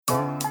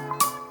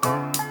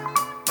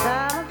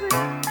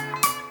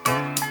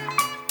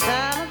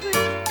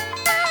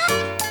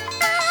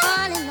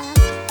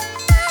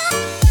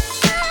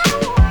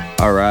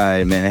All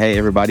right, man. Hey,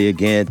 everybody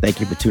again. Thank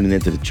you for tuning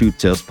into the Truth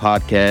Tells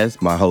podcast.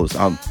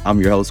 I'm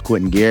your host,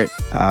 Quentin Garrett.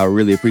 I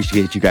really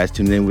appreciate you guys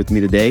tuning in with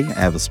me today. I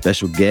have a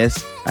special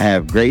guest. I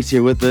have Grace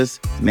here with us.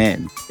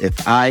 Man,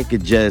 if I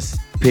could just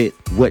put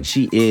what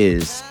she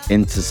is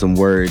into some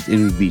words, it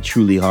would be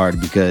truly hard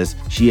because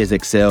she has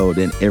excelled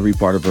in every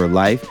part of her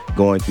life,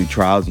 going through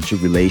trials and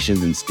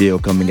tribulations and still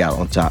coming out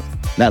on top.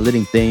 Not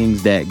letting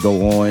things that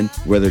go on,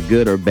 whether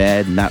good or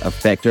bad, not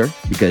affect her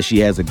because she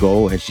has a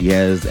goal and she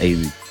has a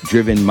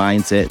driven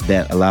mindset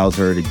that allows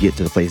her to get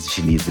to the place that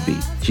she needs to be.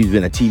 She's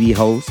been a TV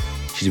host.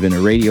 She's been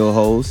a radio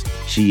host.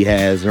 She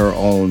has her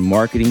own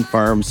marketing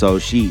firm. So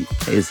she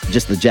is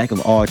just the jack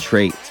of all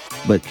trades.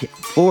 But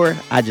before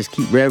I just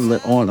keep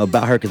rambling on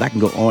about her, because I can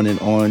go on and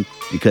on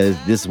because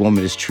this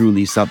woman is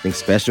truly something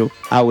special,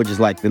 I would just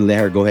like to let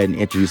her go ahead and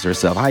introduce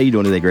herself. How are you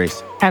doing today,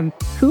 Grace? I'm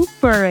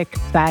super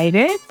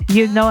excited.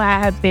 You know, I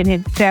have been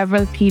in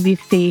several TV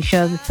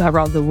stations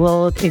around the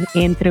world in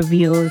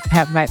interviews,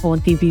 have my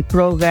own TV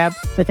program,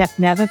 but I've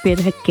never been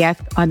a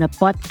guest on a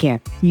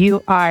podcast.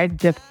 You are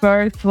the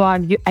first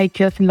one. I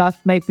just lost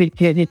my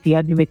virginity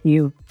with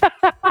you.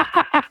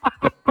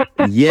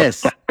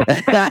 Yes.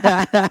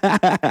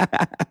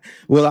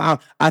 Well,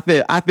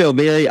 I feel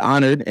very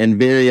honored and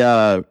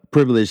very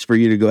privileged for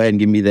you to go ahead and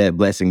give me that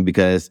blessing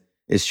because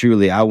it's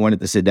truly, I wanted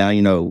to sit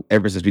down,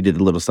 ever since we did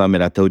the little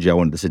summit, I told you I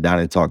wanted to sit down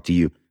and talk to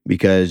you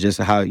because just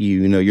how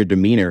your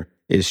demeanor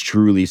is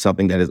truly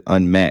something that is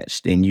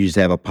unmatched and you just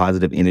have a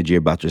positive energy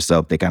about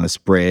yourself that kind of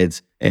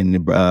spreads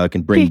and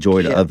can bring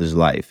joy to others'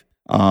 life.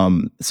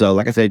 So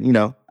like I said,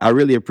 I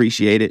really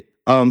appreciate it.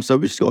 So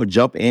we're just going to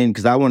jump in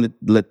because I want to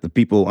let the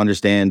people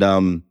understand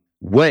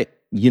what,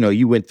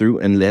 you went through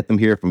and let them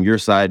hear from your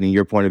side and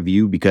your point of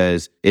view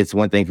because it's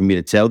one thing for me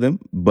to tell them,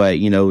 but,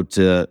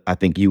 I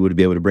think you would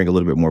be able to bring a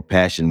little bit more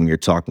passion when you're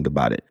talking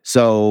about it.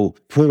 So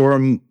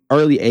from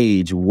early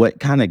age,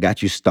 what kind of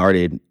got you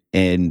started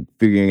in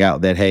figuring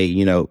out that, hey,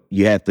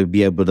 you have to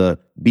be able to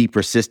be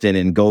persistent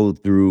and go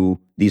through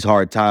these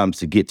hard times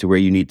to get to where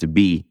you need to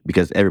be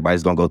because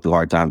everybody's going to go through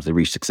hard times to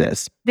reach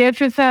success? There's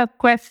just a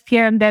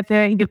question that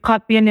you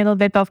caught me a little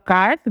bit off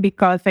guard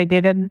because I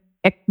didn't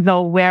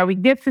know where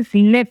this is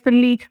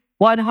literally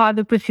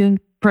 100%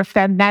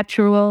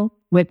 natural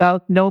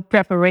without no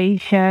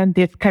preparation.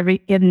 This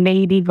Caribbean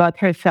lady got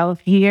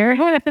herself here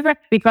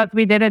because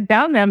we didn't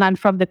tell them. I'm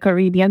from the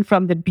Caribbean,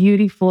 from the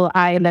beautiful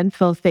islands,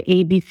 so the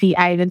ABC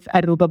Islands,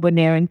 Aruba,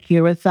 Bonaire, and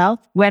Curacao.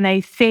 When I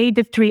say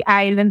the three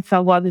islands, I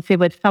want to say,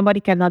 but somebody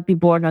cannot be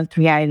born on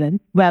three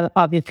islands. Well,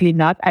 obviously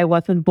not. I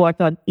wasn't born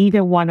on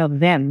either one of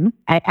them.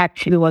 I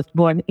actually was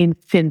born in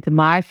Sint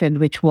Maarten,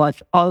 which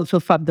was also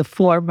from the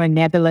former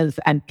Netherlands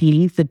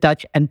Antilles, the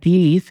Dutch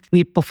Antilles.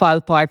 We fall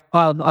part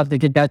of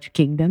the Dutch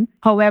kingdom.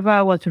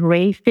 However, I was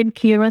raised in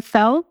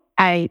Curacao.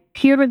 I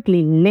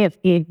currently live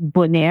in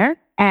Bonaire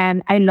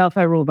and I love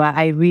Aruba.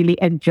 I really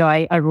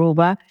enjoy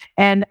Aruba.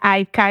 And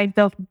I kind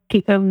of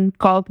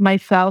called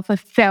myself a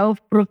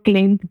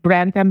self-proclaimed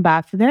brand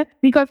ambassador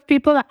because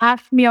people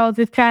ask me all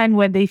the time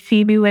when they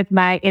see me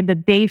in the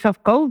days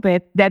of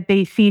COVID, that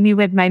they see me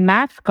with my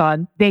mask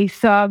on. They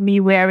saw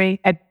me wearing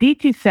a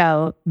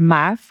Digicel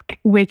mask,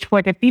 which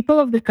for the people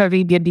of the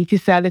Caribbean,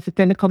 Digicel is a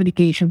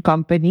telecommunication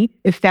company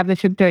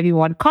established in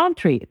 31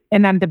 countries.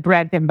 And I'm the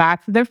brand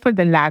ambassador for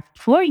the last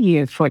 4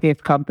 years for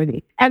this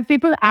company. And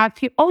people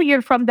ask you, oh,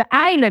 you're from the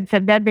islands,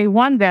 and then they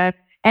wonder,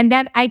 and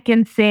then I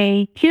can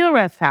say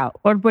Curacao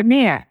or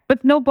Bonaire.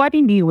 But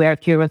nobody knew where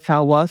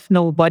Curacao was.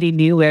 Nobody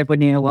knew where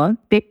Bonaire was.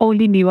 They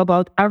only knew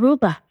about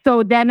Aruba.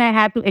 So then I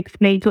had to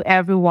explain to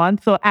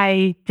everyone. So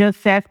I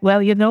just said,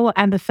 well,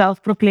 I'm the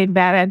self-proclaimed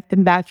brand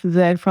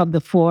ambassador from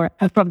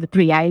the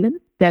three islands.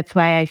 That's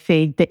why I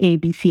say the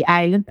ABC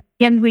Island.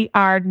 And we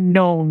are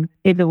known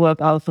in the world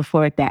also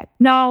for that.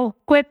 Now,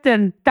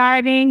 Quentin,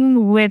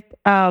 starting with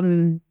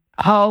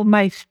how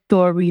my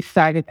story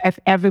started. As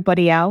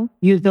everybody else,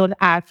 you don't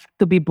ask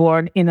to be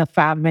born in a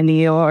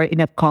family or in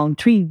a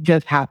country. You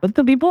just happen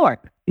to be born.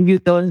 You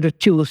don't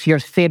choose your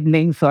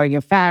siblings or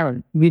your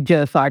parents. You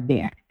just are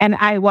there. And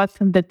I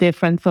wasn't the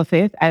difference of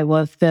it. I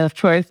was the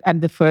first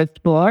and the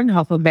firstborn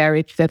of a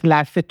marriage that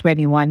lasted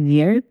 21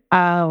 years.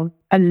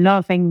 A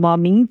loving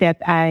mommy that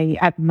I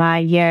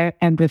admire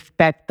and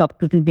respect up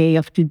to the day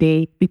of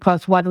today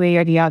because one way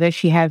or the other,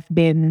 she has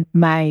been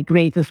my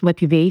greatest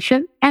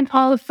motivation. And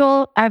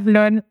also, I've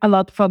learned a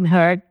lot from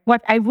her,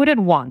 what I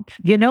wouldn't want,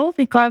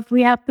 because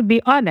we have to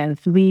be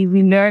honest. We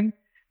learn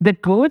the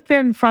good,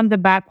 and from the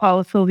bad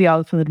also, we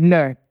also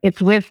learn. It's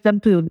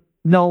wisdom to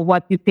know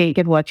what you take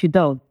and what you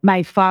don't.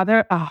 My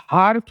father, a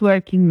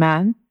hardworking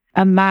man,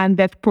 a man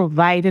that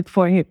provided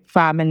for his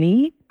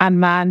family, a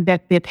man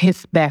that did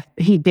his best.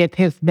 He did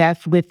his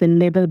best with the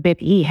little bit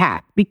he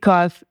had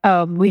because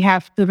we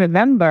have to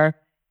remember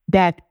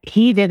that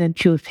he didn't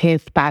choose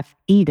his path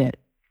either.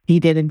 He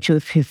didn't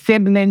choose his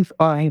siblings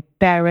or his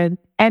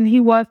parents. And he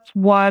was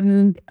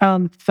one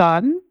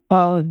son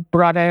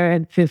brother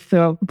and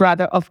sister,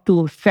 brother of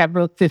two,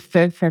 several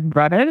sisters and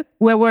brothers,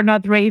 we were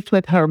not raised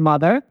with their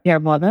mother,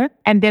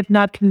 and did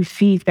not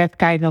receive that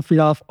kind of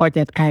love or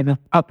that kind of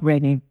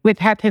upbringing, which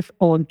had his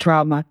own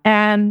trauma.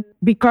 And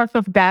because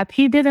of that,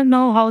 he didn't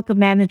know how to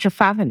manage a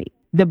family.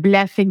 The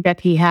blessing that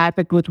he had,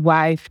 a good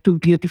wife, two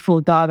beautiful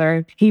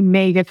daughters. He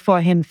made it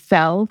for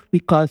himself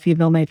because,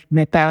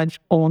 my parents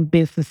owned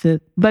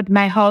businesses. But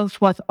my house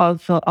was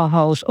also a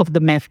house of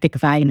domestic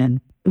violence.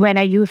 When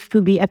I used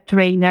to be a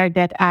trainer,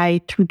 that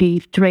I, through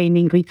these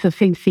training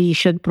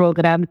resuscitation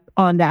programs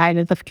on the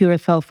islands of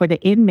Curacao for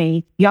the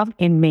inmates, young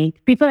inmates,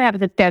 people have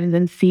the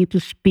tendency to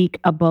speak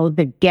about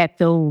the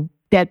ghetto,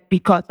 that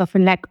because of a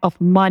lack of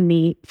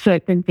money,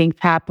 certain things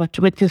happen,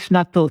 which is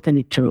not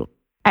totally true.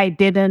 I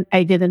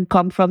didn't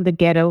come from the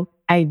ghetto.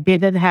 I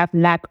didn't have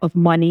lack of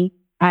money.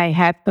 I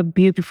had a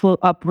beautiful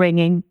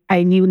upbringing.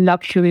 I knew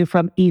luxury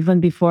from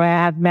even before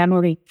I had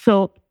memory.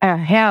 So a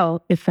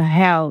hell is a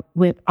hell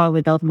with or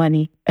without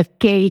money. A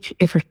cage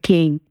is a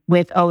king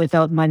with or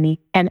without money.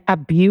 And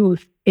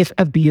abuse is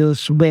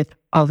abuse with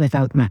or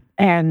without money.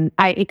 And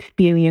I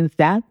experienced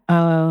that.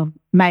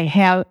 My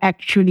hell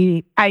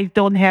actually, I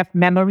don't have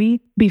memory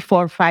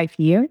before 5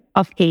 years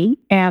of age.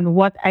 And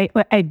what I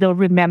don't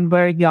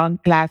remember young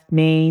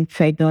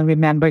classmates. I don't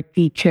remember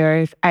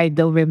teachers. I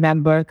don't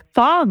remember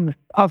songs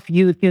of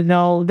youth, the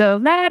la da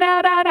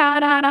da da da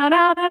da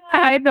da da.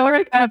 I don't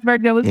remember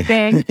those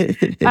things.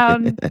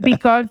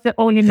 Because the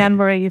only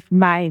memories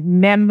my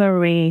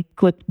memory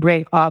could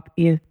break up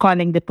is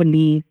calling the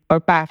police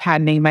or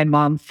handing my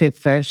mom's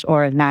sisters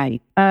or a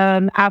knife.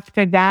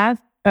 After that,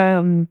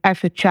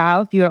 as a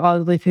child, you're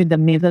always in the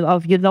middle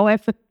of,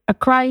 as a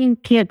crying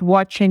kid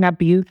watching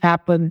abuse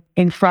happen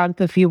in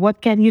front of you.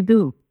 What can you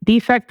do?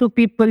 These are two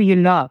people you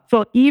love.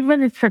 So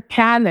even it's a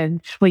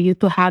challenge for you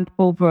to hand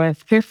over a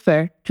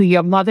sister to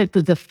your mother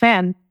to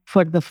defend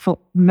for the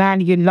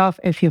man you love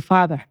as your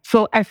father.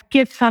 So as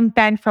kids,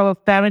 sometimes our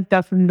parent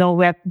doesn't know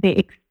where they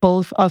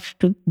expose us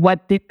to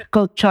what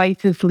difficult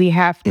choices we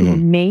have to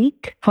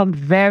make from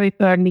very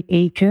early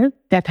ages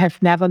that has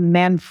never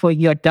meant for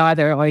your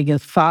daughter or your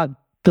son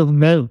to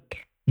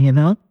make,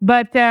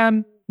 But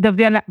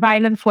the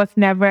violence was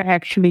never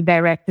actually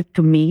directed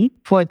to me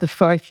for the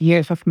first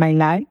years of my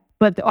life.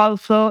 But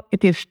also,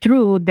 it is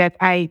true that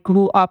I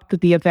grew up to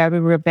be a very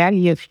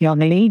rebellious young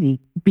lady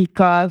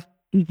because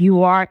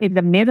you are in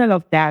the middle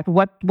of that.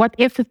 What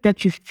is it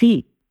that you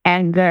see?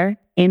 Anger,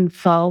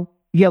 insult,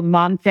 your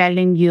mom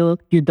telling you,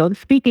 you don't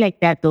speak like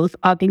that. Those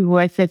ugly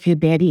words that your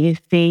daddy is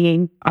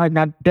saying are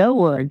not the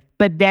words.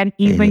 But then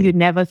even you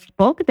never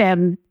spoke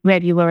them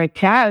when you were a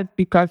child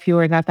because you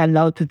were not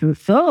allowed to do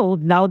so.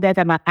 Now that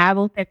I'm an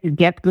adult and you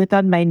get good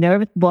on my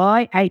nerves,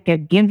 boy, I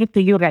can give it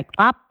to you like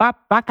pop,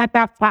 pop,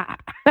 pakata, pa.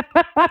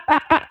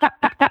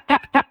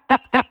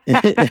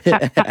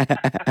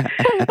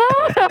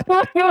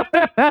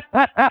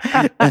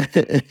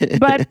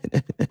 But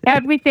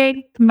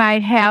everything, my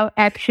hell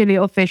actually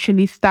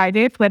officially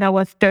started when I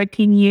was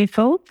 13 years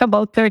old,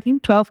 about 13,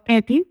 12,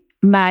 13.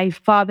 My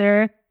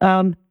father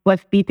was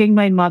beating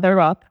my mother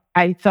up.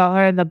 I saw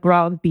her on the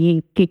ground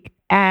being kicked,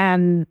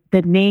 and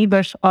the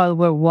neighbors all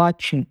were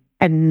watching.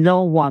 And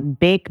no one,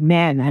 big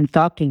men, I'm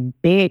talking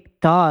big,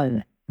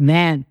 tall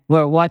men,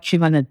 were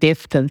watching on a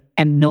distance,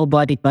 and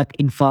nobody got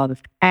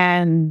involved.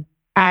 And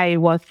I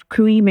was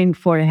screaming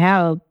for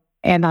help.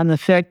 And on a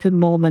certain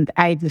moment,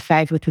 I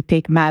decided to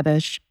take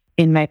matters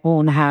in my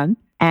own hand.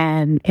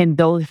 And in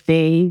those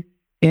days,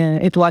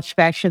 it was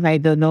fashion. I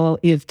don't know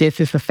if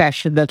this is a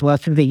fashion that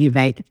was in the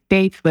United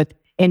States, but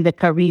in the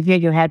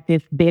Caribbean, you had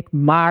this big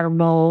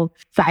marble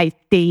side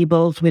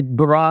tables with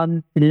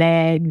bronze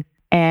legs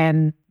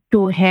and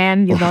two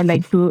hands,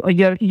 like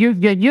your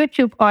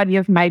YouTube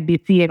audience might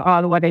be seeing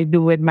all what I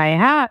do with my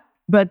hat,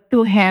 but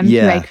two hands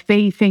like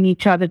facing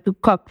each other, two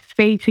cocks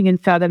facing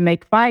each other,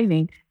 like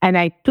fighting. And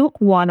I took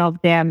one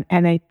of them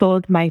and I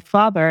told my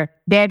father,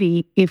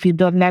 Daddy, if you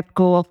don't let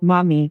go of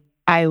mommy,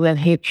 I will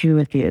hit you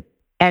with it.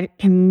 And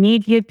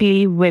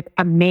immediately, with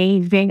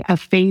amazing, a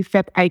face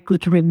that I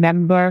could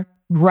remember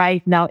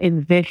right now,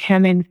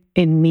 envisioning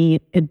in me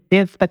at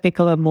this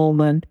particular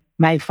moment,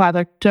 my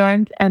father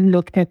turned and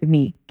looked at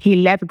me. He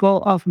let go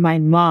of my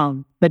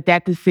mom, but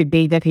that is the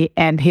day that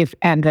his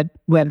anger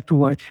went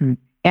towards me.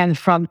 And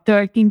from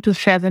 13 to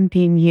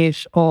 17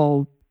 years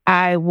old,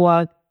 I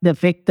was the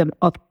victim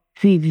of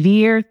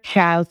severe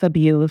child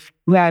abuse,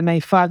 where my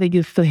father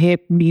used to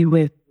hit me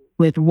with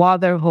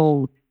water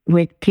hose,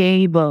 with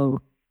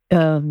cable,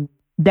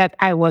 that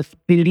I was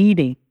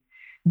bleeding.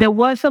 There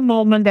was a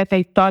moment that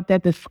I thought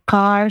that the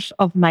scars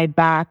of my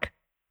back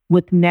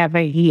would never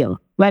heal.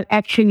 Well,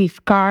 actually,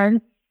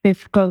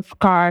 physical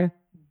scar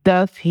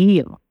does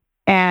heal.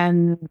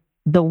 And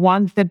the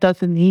ones that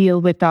doesn't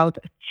heal without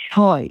a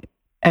choice,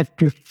 as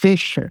the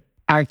fissure,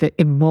 are the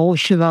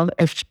emotional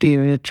and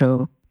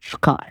spiritual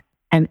scar.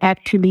 And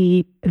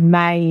actually,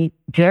 my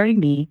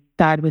journey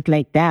started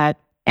like that.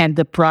 And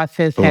the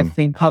process has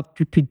been up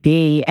to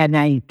today. And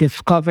I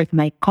discovered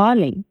my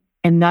calling.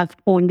 And not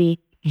only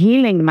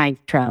healing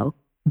myself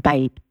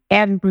by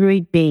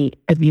every day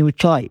a new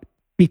choice.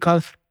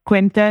 Because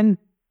Quentin,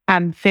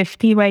 I'm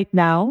 50 right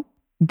now.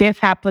 This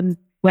happened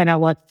when I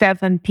was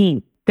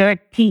 17,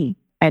 13.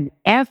 And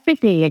every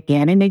day,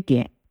 again and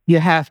again, you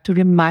have to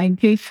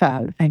remind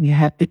yourself and you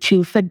have to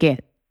choose again,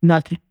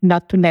 not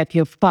to let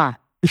your past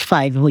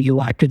decide who you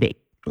are today.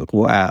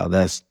 Wow,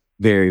 that's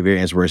very, very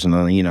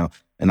inspirational.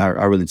 And I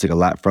really took a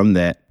lot from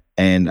that.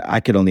 And I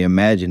could only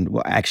imagine.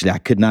 Well, actually, I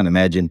could not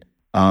imagine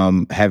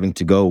having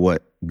to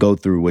go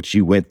through what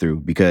you went through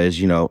because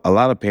a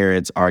lot of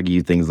parents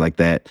argue things like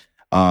that,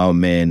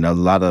 and a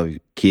lot of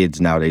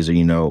kids nowadays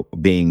are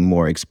being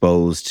more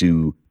exposed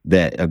to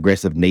that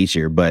aggressive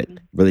nature. But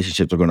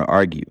relationships are going to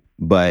argue.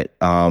 But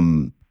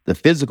the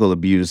physical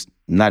abuse,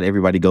 not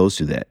everybody goes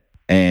through that.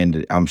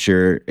 And I'm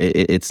sure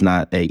it's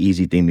not an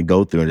easy thing to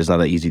go through, and it's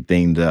not an easy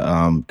thing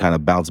to kind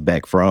of bounce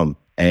back from.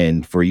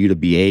 And for you to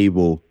be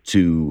able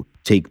to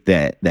take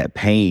that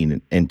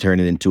pain and turn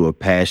it into a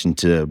passion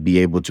to be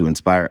able to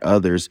inspire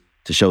others,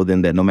 to show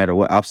them that no matter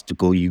what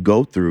obstacle you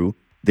go through,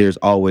 there's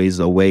always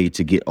a way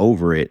to get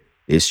over it,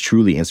 is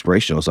truly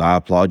inspirational. So I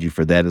applaud you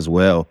for that as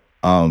well,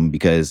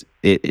 because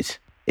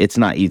it's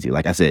not easy,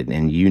 like I said,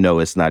 and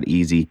it's not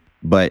easy.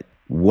 But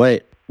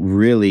what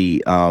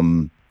really,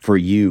 for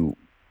you,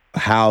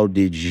 how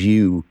did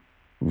you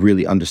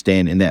really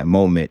understand in that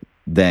moment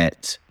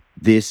that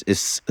this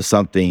is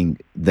something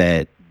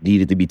that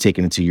needed to be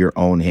taken into your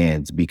own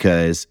hands?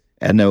 Because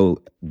I know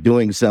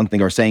doing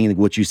something or saying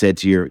what you said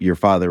to your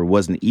father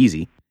wasn't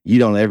easy. You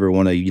don't ever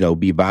want to,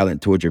 be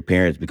violent towards your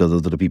parents because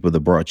those are the people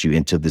that brought you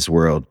into this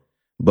world.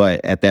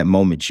 But at that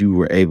moment, you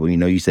were able,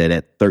 you said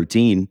at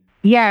 13.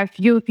 Yes,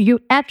 you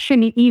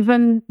actually,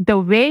 even the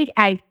way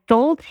I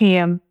told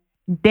him,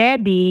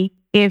 Daddy,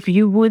 if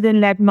you wouldn't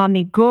let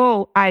mommy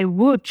go, I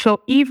would.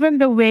 So even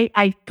the way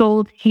I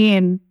told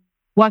him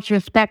was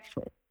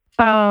respectful.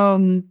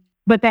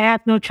 But I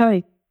had no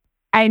choice.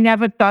 I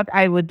never thought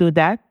I would do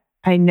that.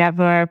 I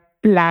never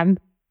planned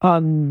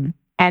on,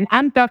 and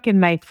I'm talking,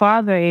 my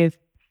father is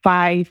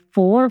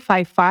 5'4",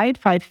 5'5",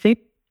 5'6".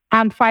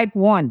 I'm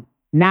 5'1"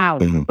 now.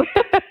 Mhm.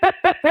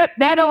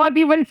 That was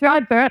even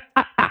shorter.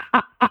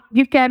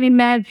 You can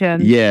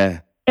imagine. Yeah.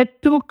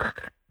 It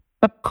took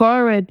a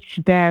courage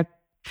that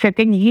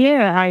sitting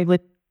here, I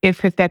would,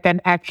 if it's that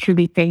I'm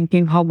actually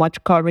thinking how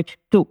much courage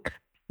it took.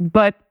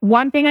 But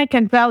one thing I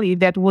can tell you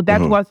that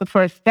was the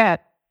first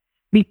step,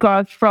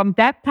 because from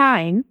that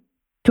time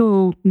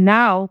to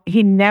now,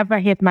 he never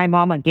hit my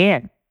mom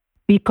again,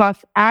 because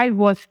I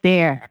was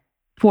there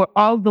for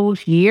all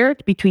those years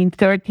between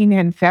 13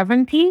 and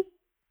 17.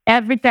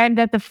 Every time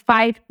that the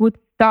fight would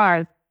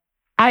start,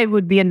 I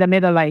would be in the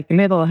middle, like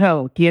little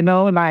Hulk,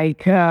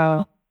 like,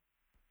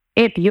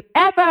 if you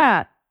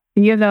ever,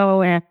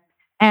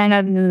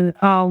 and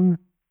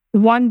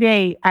one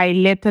day I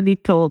literally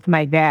told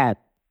my dad,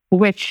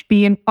 which,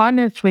 being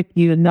honest with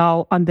you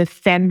now,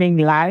 understanding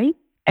life,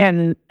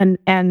 and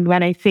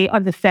when I say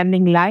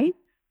understanding life,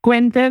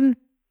 Quentin,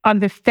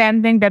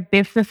 understanding that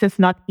business is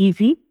not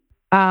easy,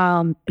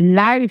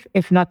 life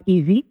is not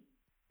easy.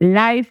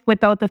 Life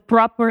without a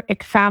proper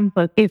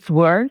example is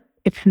worse.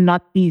 It's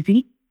not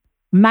easy.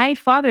 My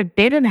father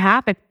didn't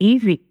have it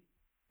easy.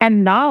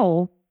 And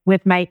now,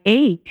 with my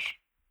age,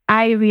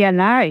 I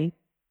realize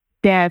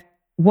that,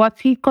 was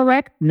he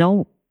correct?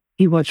 No,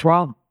 he was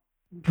wrong.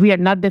 We are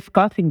not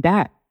discussing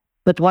that.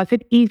 But was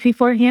it easy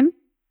for him?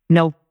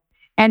 No.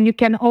 And you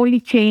can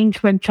only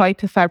change when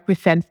choices are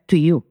presented to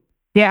you.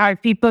 There are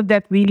people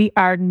that really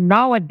are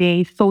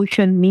nowadays,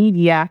 social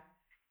media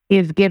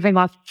is giving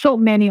us so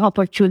many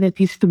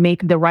opportunities to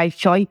make the right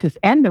choices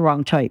and the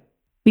wrong choice.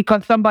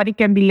 Because somebody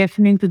can be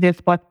listening to this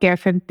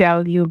podcast and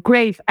tell you,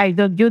 Grace,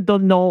 you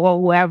don't know, or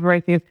whoever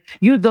it is,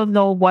 you don't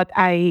know what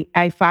I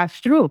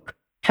fast through.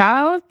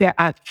 Child, there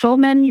are so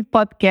many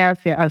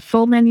podcasts, there are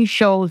so many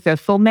shows, there are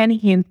so many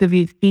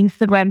interviews,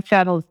 Instagram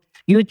channels,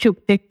 YouTube,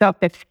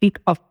 TikTok that speak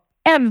of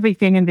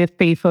everything in this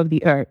face of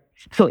the earth.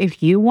 So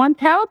if you want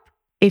help,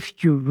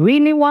 if you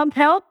really want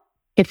help,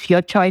 it's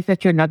your choice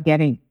that you're not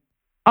getting.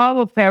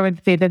 Our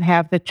parents didn't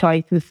have the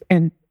choices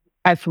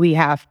as we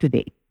have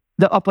today,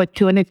 the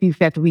opportunities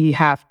that we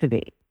have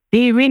today.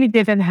 They really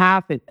didn't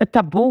have it. A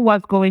taboo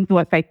was going to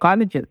a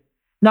psychologist.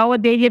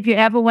 Nowadays, if you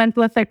ever went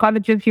to a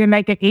psychologist, you're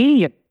like an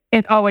alien.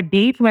 In our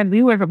days when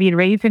we were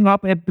raising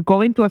up,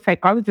 going to a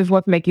psychologist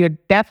was like, you're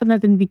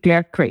definitely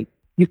declared crazy.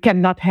 You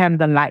cannot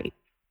handle life.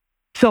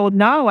 So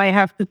now I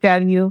have to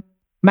tell you,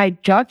 my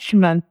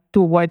judgment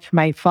towards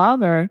my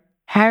father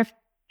has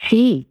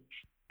changed.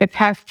 It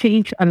has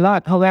changed a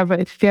lot. However,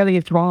 it still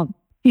is wrong.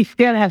 He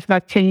still has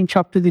not changed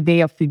up to the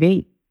day of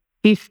today.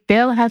 He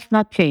still has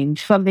not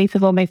changed. Some days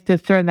ago, my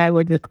sister and I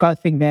were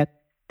discussing that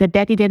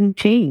daddy didn't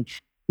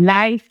change.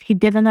 Life, he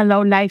didn't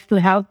allow life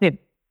to help him.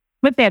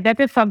 But that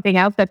is something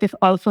else that is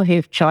also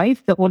his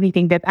choice. The only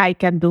thing that I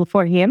can do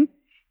for him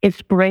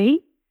is pray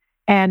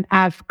and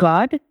ask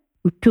God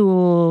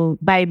because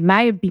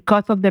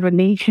of the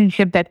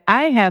relationship that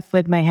I have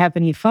with my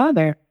Heavenly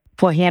Father,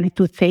 for him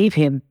to save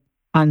him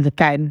on the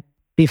time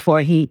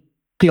before he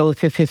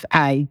closes his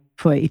eye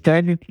for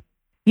eternity.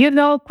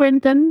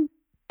 Quentin,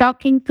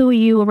 talking to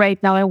you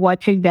right now and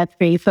watching that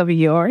face of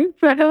yours,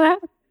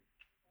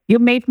 You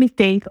made me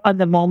think on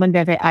the moment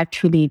that I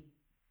actually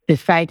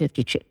decided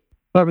to change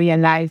or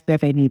realized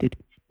that I needed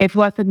it. It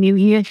was a New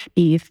Year's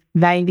Eve,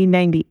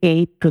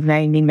 1998 to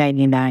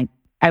 1999.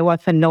 I was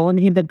alone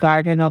in the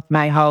garden of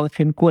my house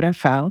in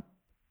Curacao,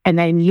 and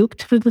I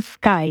looked to the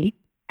sky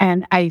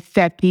and I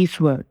said these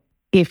words: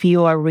 if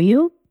you are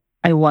real,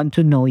 I want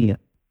to know you.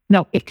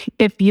 No,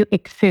 if you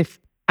exist,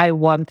 I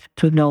want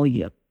to know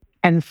you.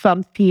 And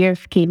some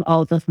tears came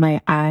out of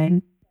my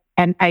eyes,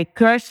 and I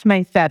cursed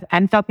myself.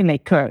 I'm talking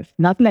like curse,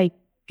 not like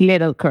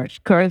little curse.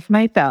 Curse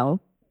myself,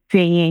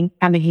 saying,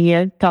 I'm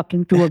here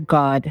talking to a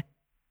God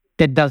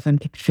that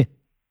doesn't exist.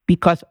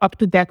 Because up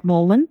to that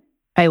moment,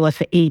 I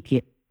was an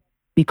atheist.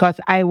 Because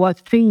I was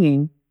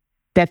saying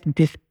that it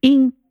is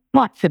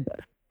impossible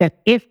that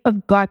if a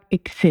God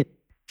exists,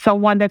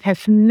 someone that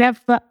has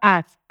never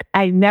asked,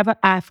 I never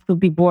asked to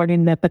be born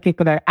in a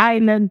particular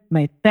island,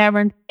 my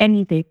parents,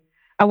 anything.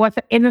 I was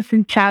an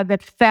innocent child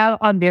that fell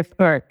on this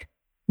earth.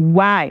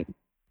 Why?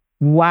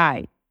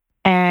 Why?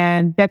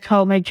 And that's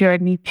how my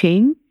journey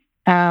changed.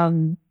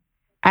 Um,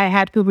 I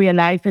had to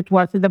realize it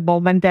was the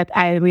moment that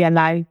I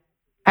realized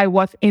I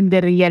was in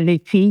the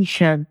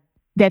realization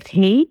that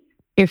hate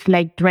is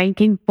like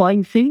drinking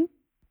poison,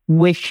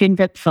 wishing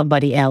that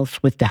somebody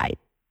else would die.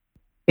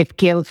 It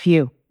kills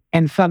you.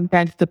 And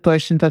sometimes the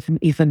person doesn't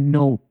even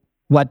know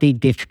what they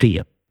did to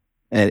you.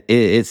 And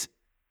it's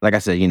like I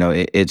said,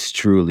 it's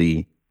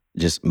truly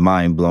just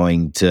mind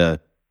blowing to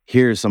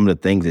hear some of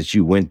the things that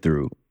you went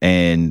through,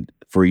 and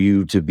for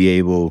you to be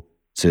able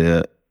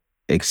to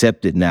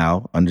accept it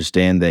now,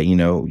 understand that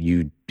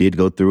you did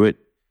go through it.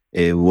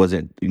 It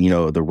wasn't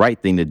the right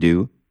thing to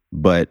do,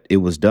 but it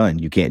was done.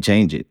 You can't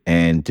change it,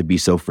 and to be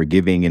so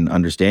forgiving and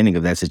understanding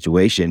of that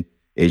situation,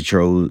 it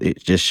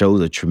just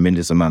shows a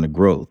tremendous amount of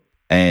growth.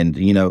 And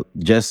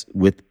just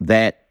with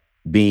that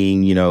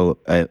being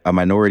a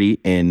minority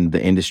in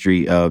the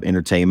industry of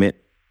entertainment,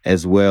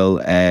 as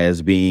well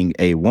as being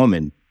a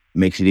woman,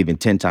 makes it even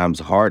 10 times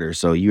harder.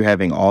 So you're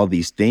having all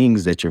these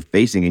things that you're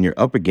facing and you're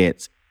up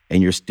against,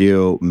 and you're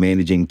still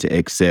managing to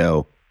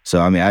excel. So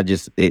I mean,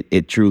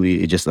 it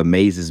truly just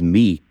amazes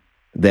me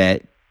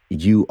that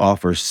you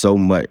offer so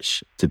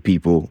much to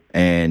people,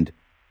 and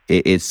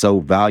it's so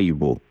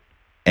valuable.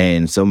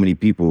 And so many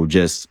people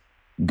just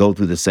go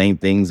through the same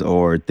things,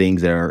 or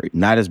things that are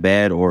not as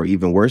bad or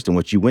even worse than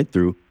what you went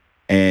through,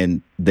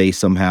 and they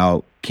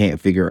somehow can't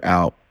figure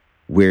out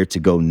where to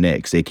go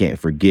next. They can't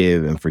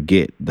forgive and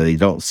forget. They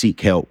don't seek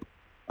help.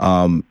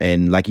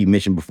 And like you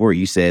mentioned before,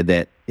 you said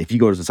that if you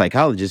go to the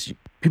psychologist,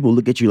 people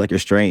look at you like you're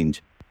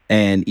strange.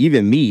 And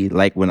even me,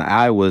 like when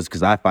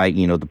because I fight,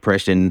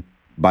 depression,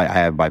 I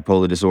have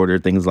bipolar disorder,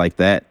 things like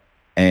that.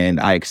 And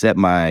I accept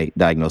my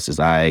diagnosis.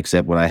 I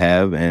accept what I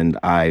have, and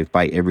I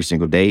fight every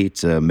single day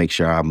to make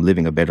sure I'm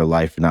living a better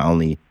life for not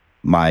only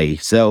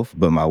myself,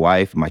 but my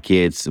wife, my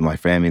kids, my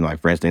family, my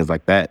friends, things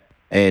like that.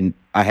 And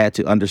I had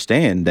to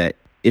understand that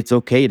it's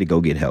okay to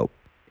go get help.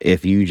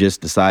 If you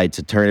just decide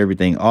to turn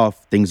everything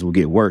off, things will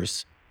get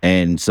worse.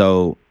 And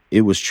so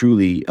it was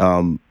truly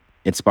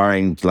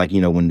inspiring, like,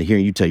 when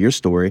hearing you tell your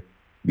story,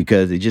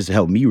 because it just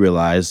helped me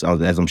realize,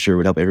 as I'm sure it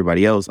would help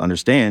everybody else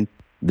understand,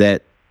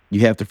 that you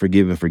have to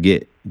forgive and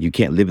forget. You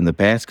can't live in the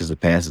past, because the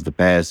past is the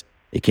past.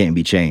 It can't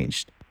be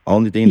changed.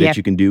 Only thing that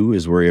you can do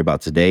is worry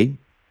about today.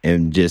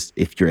 And just,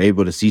 if you're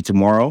able to see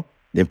tomorrow,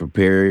 then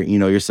prepare,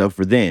 yourself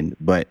for then.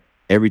 But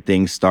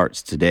everything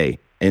starts today.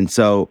 And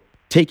so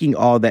taking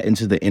all that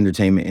into the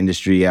entertainment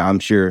industry, I'm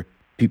sure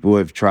people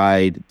have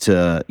tried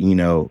to,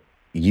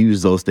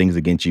 use those things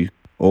against you,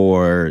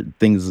 or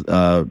things,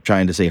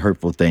 trying to say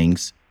hurtful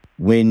things.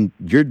 When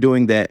you're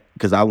doing that,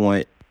 because I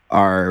want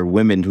our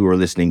women who are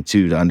listening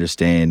to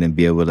understand and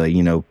be able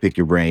to, pick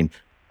your brain.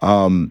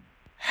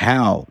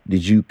 How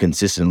did you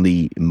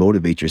consistently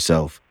motivate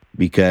yourself?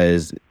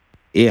 Because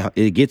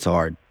it gets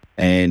hard,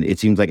 and it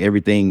seems like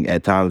everything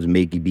at times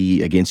may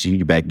be against you.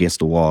 You're back against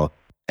the wall.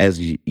 As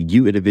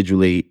you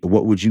individually,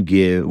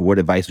 what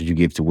advice would you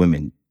give to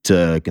women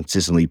to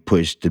consistently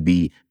push to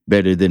be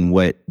better than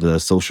what the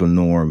social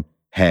norm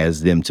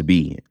has them to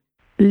be?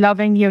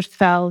 Loving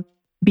yourself,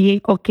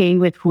 being okay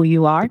with who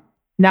you are.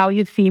 Now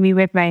you see me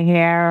with my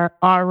hair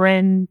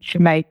orange,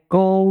 my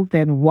gold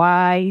and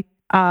white.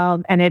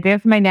 And it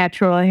is my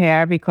natural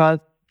hair, because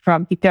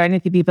from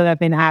eternity, people have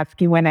been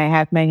asking when I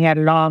had my hair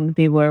long.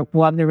 They were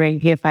wondering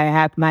if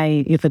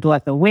it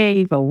was a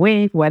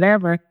wave,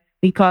 whatever.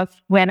 Because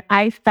when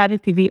I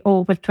started TV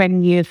over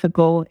 20 years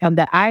ago on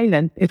the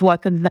island, it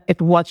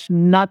was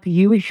not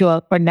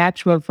usual or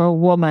natural for a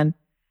woman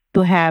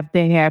to have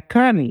their hair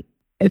curly.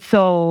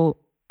 So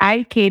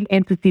I came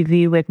into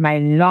TV with my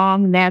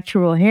long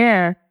natural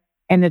hair,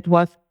 and it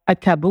was a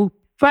taboo.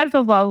 First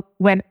of all,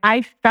 when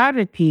I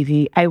started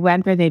TV, I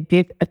went and I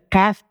did a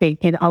casting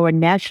in our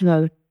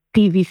national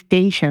TV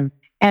station,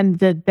 and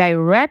the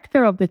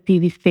director of the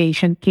TV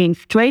station came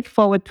straight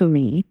forward to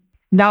me.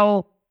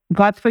 Now,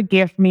 God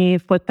forgive me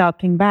for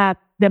talking back.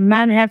 The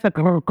man has a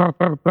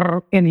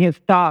grr in his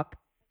talk.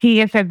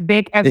 He is as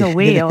big as a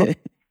whale.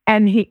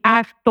 And he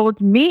told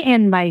me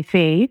in my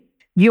face,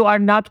 you are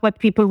not what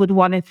people would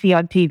want to see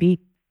on TV.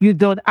 You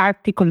don't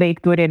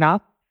articulate good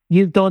enough.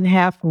 You don't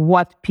have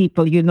what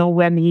people,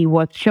 when he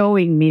was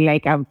showing me,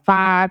 like, I'm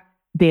fat,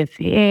 this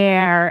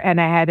hair, and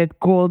I had it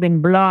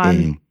golden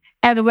blonde. Mm.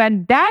 And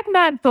when that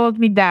man told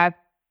me that,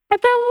 I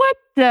thought, what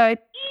the?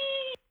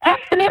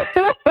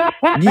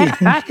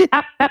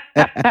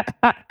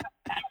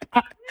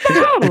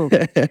 No.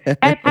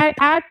 And I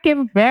asked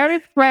him very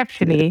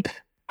freshly,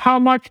 how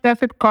much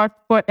does it cost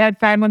for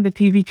airtime on the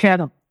TV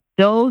channel?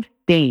 Those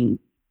days,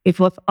 it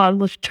was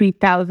almost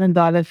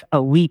 $3,000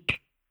 a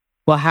week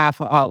for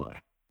half an hour.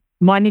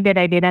 Money that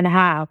I didn't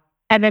have.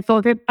 And I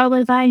told him, I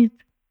was like,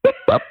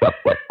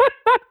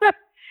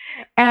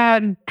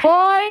 and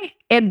boy,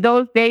 in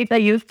those days, I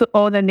used to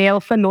own a nail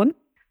salon.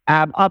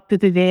 Up to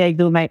today, I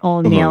do my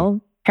own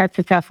nail. Catch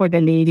it up for the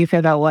ladies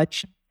that I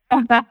watch.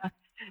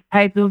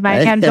 I do my,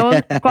 and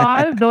don't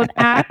call, don't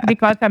ask,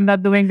 because I'm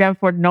not doing them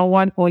for no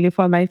one, only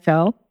for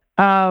myself.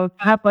 I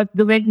was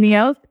doing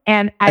nails,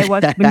 and I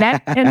was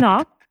blessed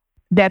enough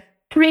that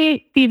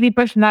 3 TV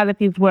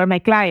personalities were my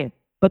clients,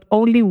 but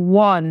only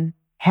one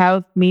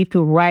helped me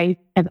to write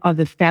and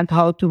understand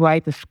how to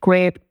write a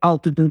script, how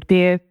to do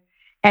this.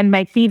 And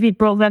my TV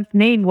program's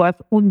name was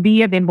Un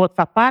Día de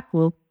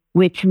Mozapato,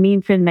 which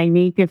means in my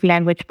native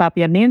language,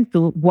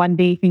 Papiamento, one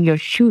day in your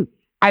shoes.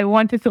 I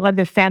wanted to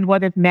understand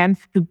what it meant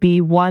to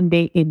be one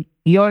day in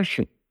your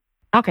shoes.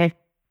 Okay.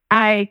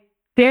 I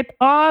did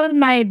all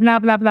my blah,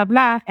 blah, blah,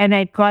 blah, and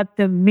I got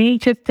the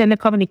major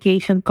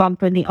telecommunication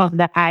company of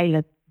the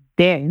island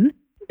then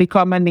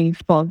become a main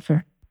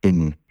sponsor.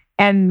 Mhm.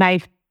 And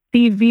my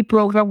TV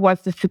program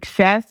was a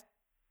success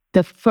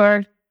the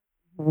first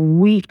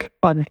week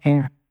on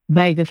air.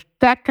 By the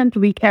second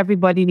week,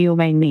 everybody knew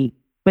my name.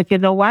 But you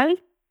know why?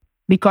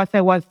 Because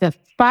I was the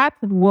fat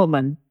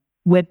woman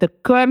with the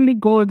curly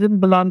golden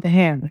blonde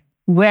hair,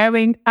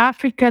 wearing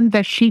African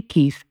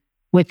dashikis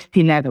with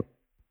stiletto.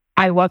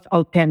 I was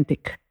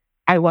authentic.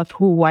 I was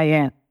who I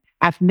am.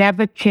 I've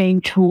never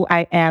changed who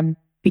I am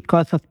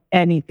because of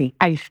anything.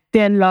 I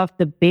still love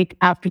the big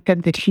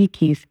African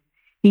dashikis,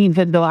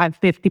 even though I'm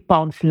 50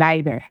 pounds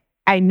lighter.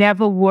 I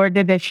never wore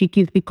the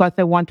dashikis because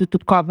I wanted to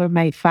cover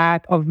my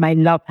fat or my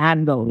love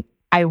handle.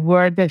 I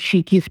wore the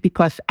dashikis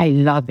because I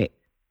love it.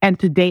 And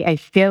today I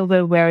still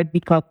will wear it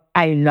because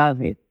I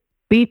love it.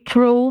 Be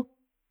true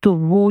to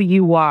who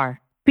you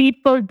are.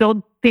 People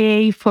don't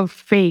pay for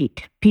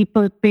fake.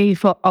 People pay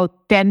for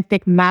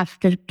authentic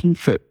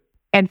masterpieces.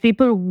 And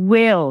people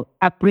will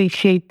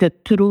appreciate the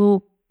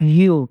true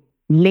you,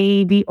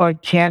 lady or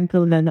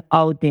gentleman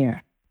out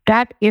there.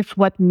 That is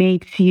what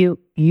makes you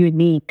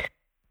unique.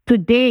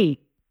 Today,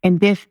 in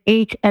this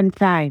age and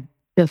time,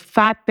 the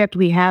fact that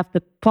we have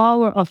the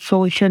power of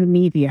social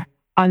media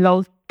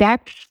allows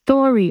that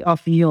story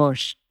of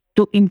yours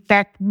to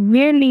infect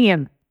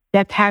millions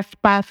that has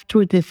passed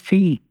through the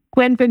sea.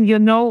 Quentin,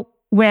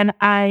 when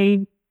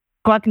I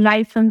got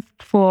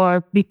licensed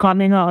for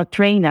becoming a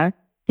trainer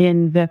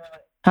in the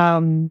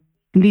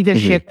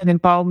leadership and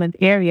empowerment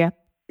area,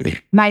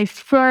 my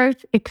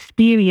first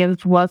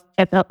experience was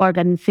at an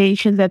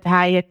organization that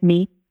hired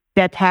me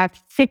that had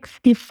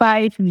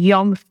 65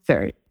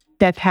 youngsters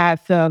that has,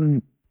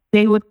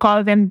 they would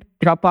call them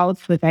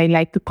dropouts, but I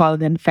like to call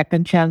them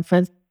second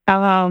chances.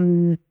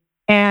 And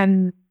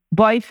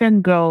boys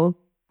and girls,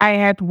 I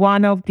had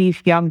one of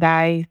these young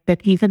guys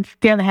that even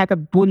still had a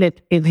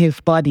bullet in his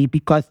body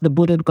because the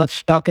bullet got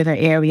stuck in an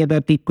area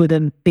that they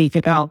couldn't take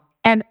it out.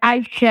 And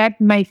I shared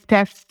my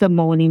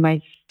testimony,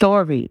 my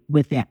story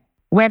with them.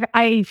 When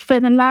I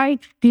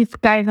finalize these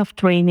kinds of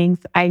trainings,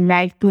 I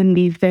like to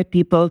leave the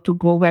people to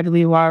go where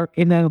we are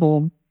in a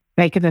room,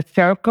 like in a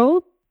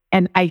circle,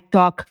 and I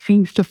talk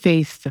face to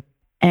face.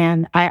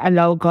 And I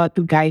allow God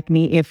to guide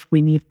me. If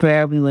we need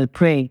prayer, we will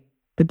pray.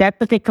 But that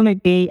particular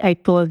day, I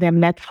told them,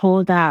 let's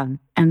hold on.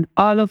 And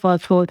all of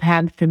us hold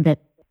hands in it.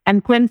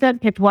 And Quentin,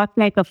 it was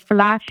like a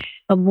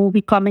flash, a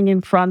movie coming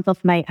in front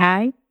of my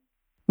eye,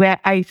 where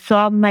I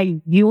saw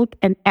my youth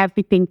and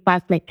everything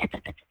pass like,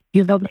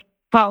 like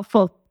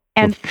powerful.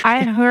 And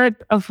I heard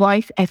a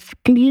voice as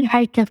clear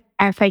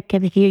as I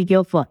can hear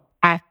your voice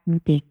ask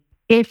me,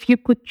 if you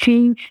could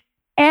change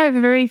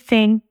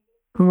everything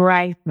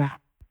right now,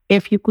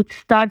 if you could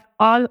start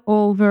all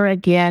over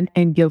again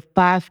and your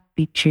past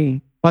be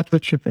changed, what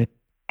would you do?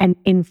 And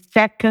in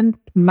second,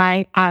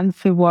 my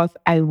answer was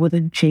I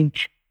wouldn't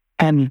change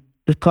any,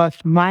 because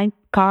my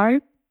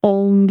car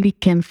only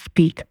can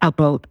speak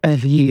about a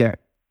year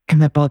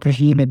and about a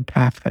human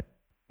person.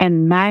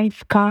 And my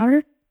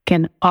scar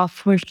can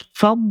offer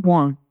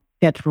someone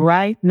that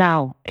right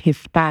now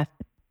is past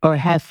or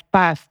has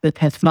passed that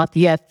has not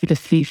yet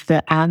received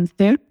the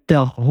answer,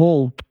 the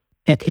hope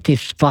that it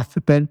is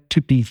possible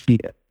to be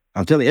here.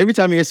 I'm telling you, every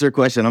time you answer a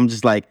question, I'm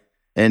just like,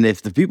 and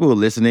if the people are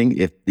listening,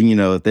 if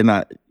they're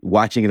not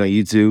watching it on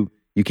YouTube,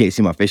 you can't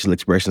see my facial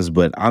expressions,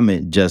 but I'm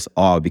in just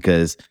awe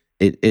because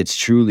it's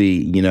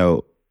truly,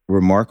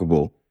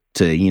 remarkable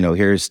to,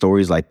 hear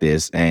stories like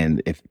this.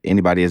 And if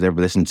anybody has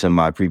ever listened to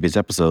my previous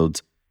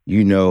episodes,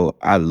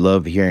 I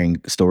love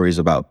hearing stories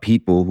about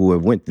people who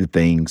have went through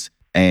things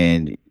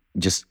and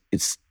just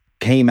it's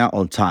came out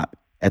on top.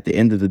 at the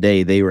end of the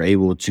day, they were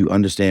able to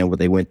understand what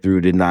they went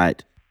through, did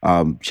not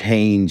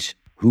change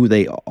who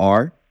they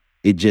are.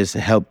 It just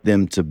helped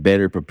them to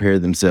better prepare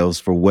themselves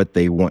for what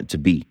they want to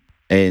be.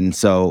 And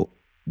so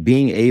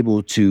being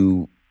able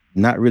to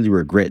not really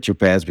regret your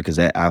past, because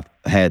I've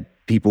had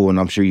people, and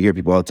I'm sure you hear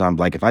people all the time,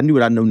 like, if I knew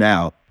what I know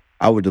now,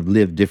 I would have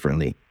lived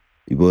differently.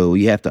 Well,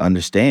 you have to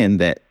understand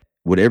that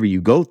whatever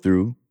you go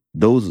through,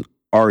 those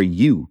are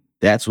you.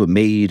 That's what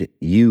made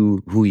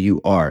you who you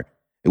are.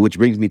 Which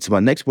brings me to my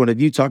next point of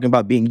view, talking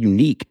about being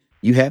unique.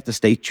 You have to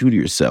stay true to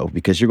yourself,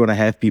 because you're going to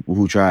have people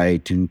who try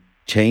to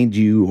change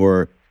you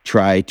or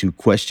try to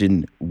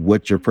question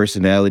what your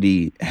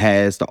personality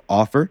has to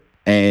offer.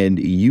 And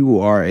you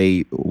are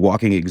a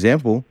walking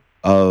example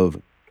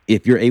of,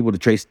 if you're able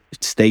to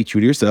stay true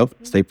to yourself,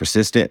 stay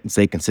persistent, and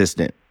stay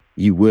consistent,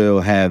 you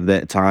will have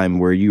that time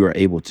where you are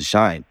able to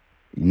shine.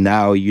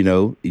 Now,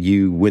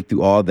 you went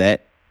through all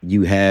that.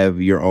 You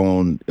have your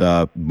own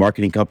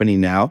marketing company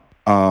now.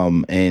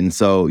 And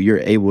so you're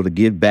able to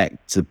give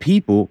back to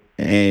people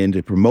and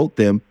to promote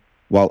them,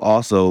 while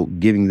also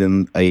giving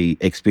them a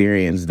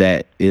experience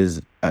that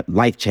is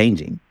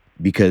life-changing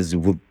because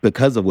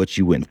of what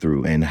you went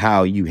through and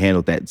how you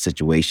handled that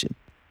situation.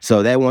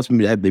 So that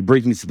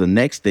brings me to the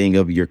next thing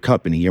of your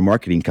company, your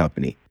marketing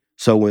company.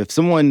 So if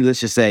someone, let's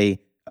just say,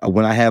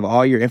 when I have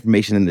all your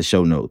information in the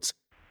show notes,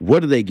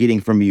 what are they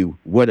getting from you?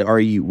 What are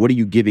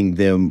you giving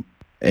them?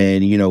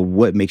 And,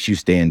 what makes you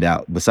stand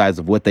out besides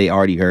of what they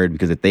already heard?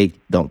 Because if they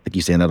don't think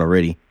you stand out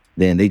already,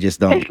 then they just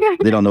don't,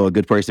 they don't know a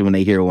good person when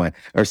they hear one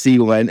or see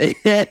one.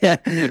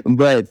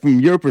 But from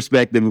your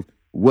perspective,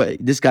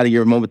 just got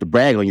your moment to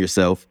brag on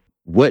yourself.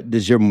 What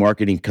does your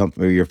marketing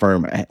company or your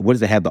firm, what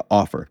does it have to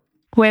offer?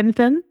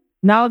 Quentin,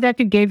 now that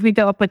you gave me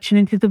the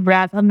opportunity to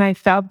brag on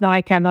myself, now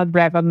I cannot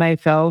brag on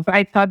myself.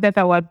 I thought that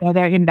I was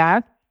better in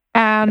that.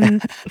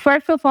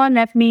 First of all,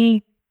 let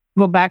me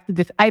go back to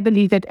this. I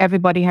believe that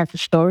everybody has a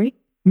story.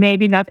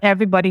 Maybe not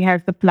everybody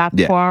has the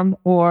platform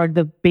or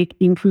the big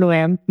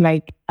influence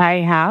like I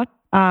have.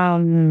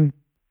 And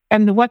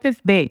what is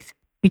big?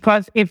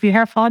 Because if you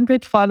have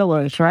 100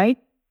 followers, right?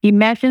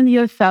 Imagine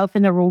yourself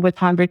in a room with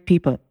 100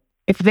 people.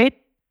 If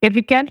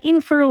you can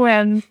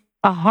influence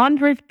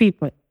 100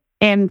 people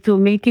into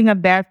making a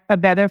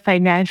better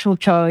financial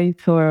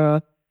choice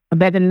or a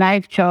better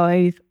life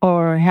choice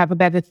or have a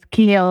better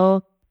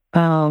skill,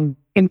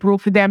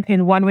 improve them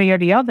in one way or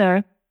the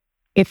other,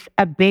 it's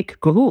a big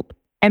group.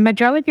 And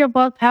majority of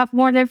us have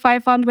more than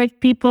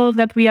 500 people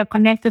that we are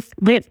connected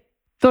with.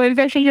 So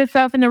envision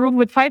yourself in a room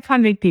with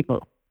 500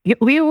 people.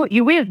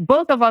 You wish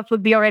both of us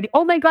would be already,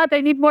 oh my God,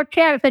 I need more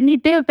chairs. I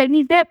need this, I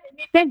need that, I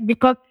need that.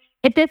 Because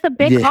it is a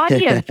big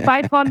audience.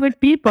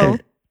 500 people,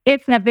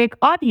 it's a big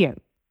audience.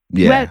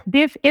 Yeah. Well,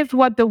 this is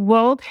what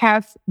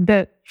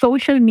the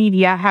social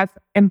media has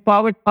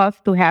empowered us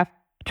to have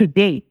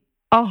today.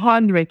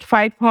 100,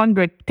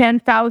 500,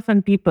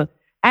 10,000 people.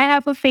 I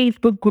have a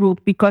Facebook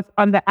group because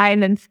on the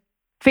islands,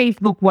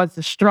 Facebook was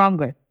the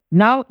stronger.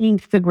 Now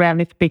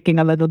Instagram is picking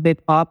a little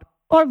bit up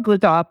or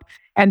good up,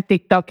 and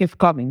TikTok is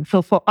coming.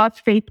 So for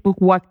us, Facebook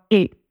was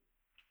it.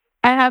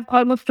 I have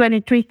almost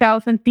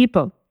 23,000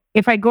 people.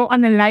 If I go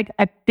on a live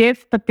at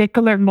this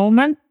particular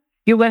moment,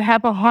 you will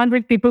have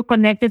 100 people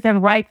connected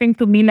and writing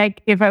to me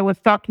like if I was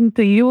talking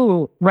to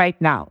you right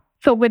now.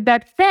 So with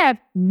that said,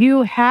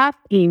 you have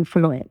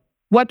influence.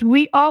 What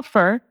we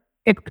offer,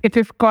 it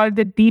is called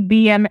the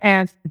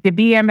DBMS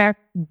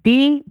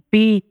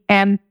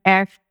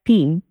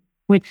team,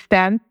 which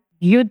stands,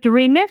 you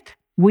dream it,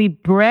 we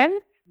brand,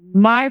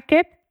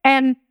 market,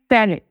 and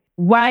sell it.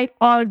 Why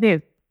all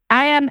this?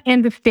 I am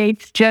in the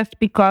States just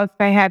because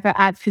I had an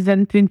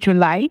accident in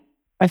July,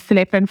 a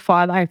slip and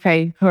fall, as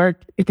I heard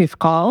it is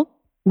called,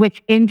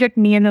 which injured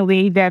me in a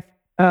way that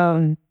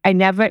I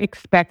never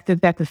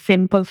expected, that a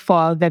simple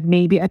fall that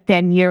maybe a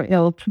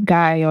 10-year-old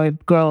guy or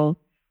girl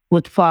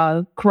would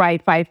fall, cry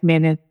 5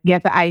 minutes,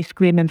 get the ice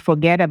cream and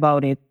forget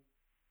about it,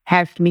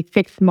 has me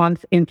 6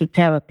 months into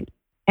therapy.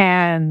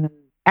 And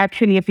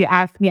actually, if you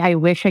ask me, I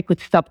wish I could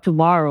stop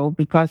tomorrow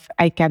because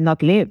I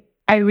cannot live.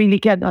 I really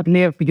cannot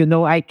live.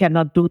 I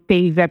cannot do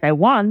things that I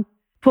want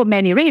for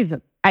many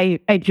reasons. I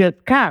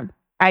just can't.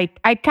 I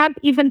can't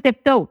even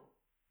tiptoe.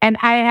 And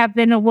I have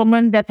been a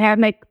woman that had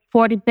like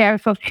 40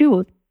 pairs of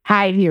shoes,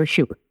 high heel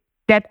shoes,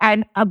 that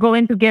I'm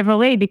going to give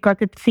away because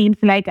it seems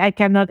like I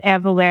cannot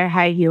ever wear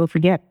high heels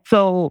again.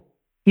 So,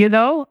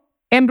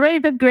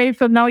 embrace the grace.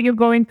 So now you're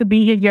going to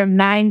be in your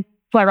 9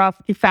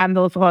 Swarovski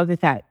sandals all the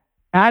time.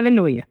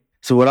 Hallelujah.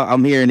 So what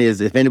I'm hearing is,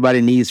 if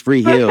anybody needs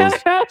free heels,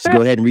 just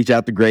go ahead and reach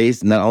out to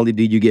Grace. Not only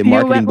do you get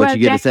marketing, but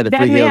you get a set of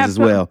free heels as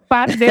well.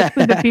 Pass this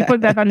to the people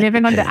that are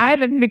living on the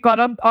island, because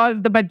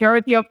the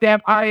majority of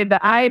them are in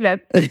the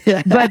island.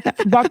 But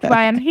that's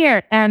why I'm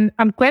here. And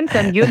I'm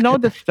Quentin. You know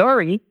the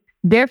story.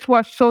 This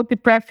was so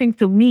depressing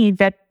to me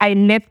that I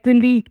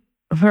literally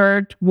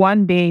heard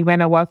one day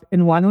when I was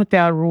in one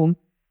hotel room,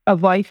 a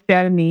voice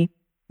tell me,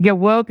 your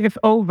world is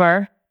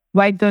over.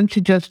 Why don't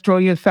you just throw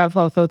yourself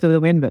also to the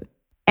window?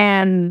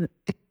 And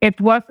it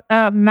was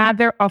a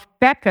matter of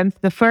seconds.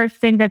 The first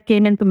thing that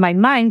came into my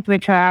mind,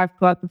 which I asked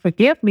God to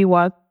forgive me,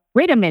 was,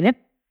 wait a minute,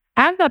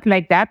 I'm not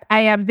like that.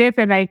 I am this,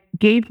 and I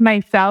gave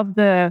myself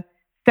the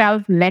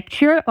self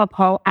lecture of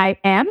how I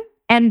am.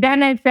 And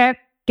then I said,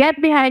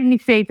 get behind me,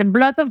 Satan,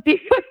 blood of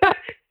people.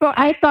 So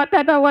I thought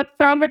that I was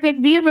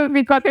traumatic Jesus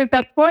because it's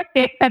a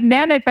forte. And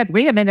then I said,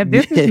 wait a minute,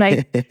 this is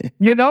like,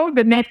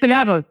 the next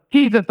level.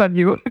 Jesus on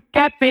you.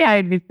 Get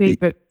behind me,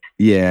 Satan.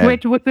 Yeah.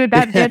 Which would have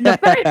been the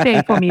first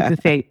thing for me to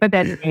say. But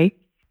anyway,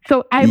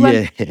 so I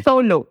was so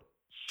low,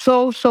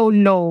 so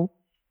low,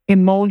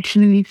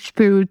 emotionally,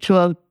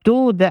 spiritual,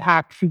 through the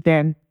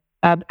accident,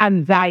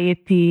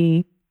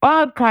 anxiety,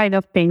 all kind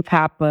of things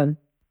happened.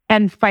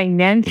 And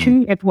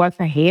financially, it was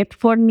a hit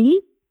for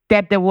me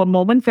that there were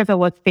moments that I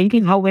was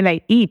thinking, how will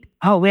I eat?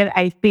 How will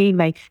I pay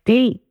my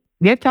stay?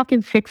 We're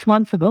talking 6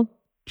 months ago,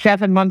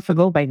 7 months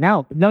ago by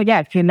now. No,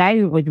 yeah,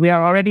 July, we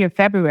are already in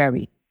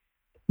February,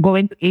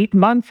 going to 8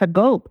 months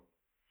ago,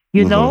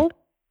 you know?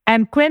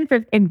 And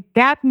Quintus, in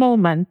that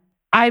moment,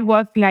 I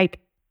was like,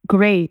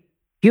 great,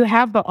 you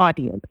have the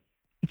audience.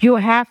 You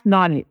have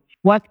knowledge.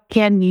 What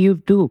can you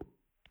do?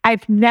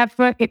 I've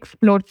never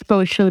explored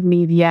social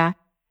media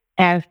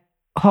as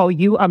how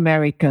you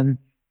Americans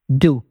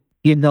do.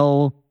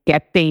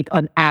 Get paid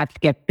on ads,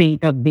 get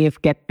paid on this,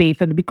 get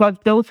paid on... Because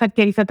those are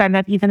things that are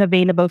not even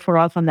available for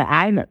us on the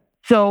island.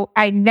 So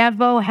I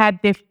never had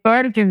this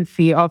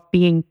urgency of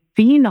being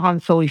seen on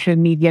social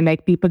media,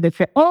 like people that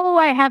say, oh,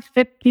 I have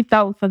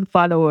 50,000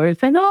 followers.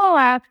 And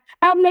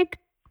I'm like,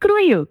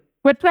 screw you.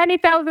 With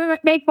 20,000, I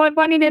make more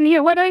money than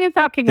you. What are you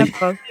talking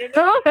about?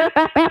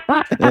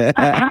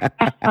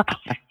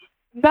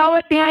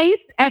 Nowadays,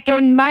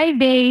 in my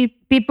days,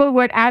 people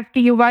would ask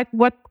you, what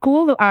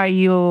school are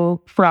you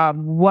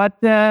from? What,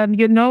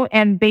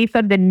 and based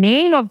on the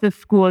name of the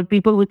school,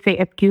 people would say,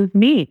 excuse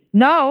me.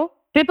 No,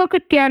 people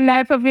could care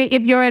less of it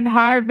if you're in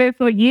Harvard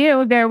or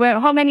Yale.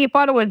 How many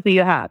followers do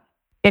you have?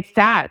 It's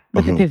sad,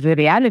 but it is the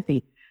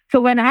reality. So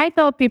when I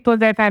tell people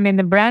that I'm in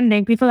the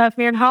branding, people ask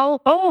me,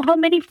 how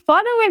many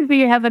followers do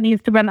you have on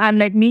Instagram? I'm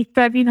like, me,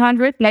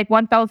 1,300, like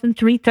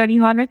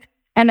 1,300.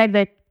 And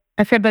I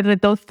said, but with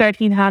those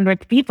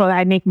 1,300 people,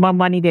 I make more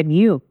money than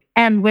you.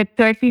 And with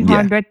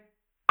 1,300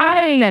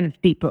 island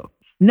people,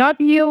 not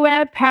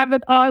US, have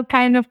it all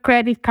kind of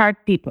credit card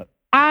people,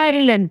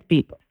 island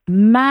people,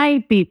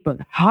 my people,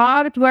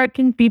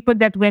 hardworking people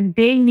that when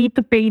they need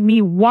to pay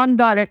me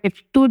 $1,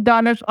 it's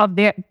 $2 of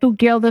their, 2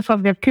 guilders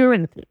of their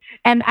currency.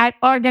 And I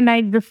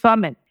organized the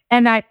summit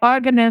and I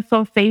organized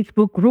a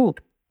Facebook group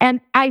and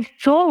I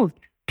sold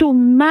to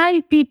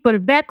my people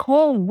back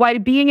home while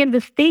being in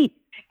the States.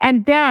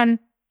 And then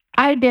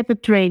I did a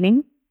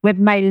training with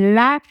my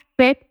last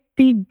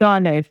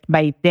 $50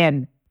 by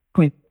then.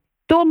 With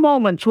 2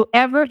 moments,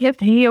 whoever is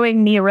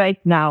hearing me right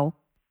now,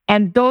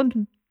 and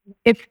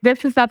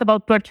this is not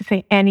about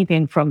purchasing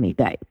anything from me,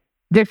 guys.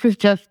 This is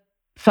just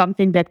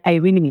something that I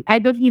really need. I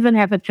don't even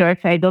have a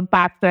church. I don't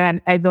pastor,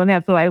 and I don't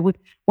have,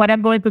 what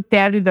I'm going to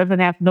tell you doesn't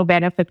have no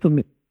benefit to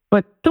me.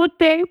 But 2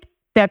 things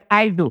that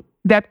I do,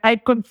 that I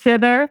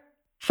consider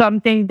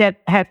something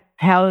that has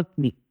helped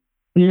me.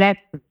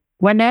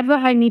 Whenever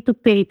I need to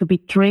pay to be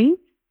trained,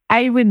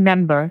 I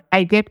remember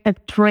I did a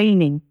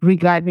training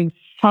regarding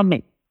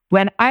summit.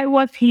 When I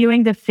was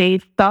hearing the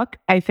sales talk,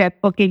 I said,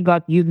 okay,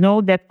 God, you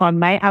know that on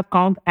my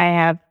account, I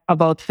have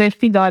about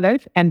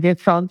 $50, and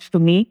this sounds to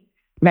me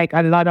like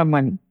a lot of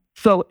money.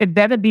 So it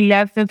better be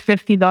less than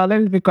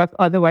 $50 because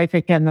otherwise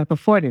I cannot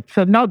afford it.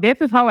 So now this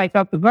is how I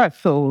talk to God.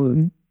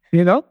 So,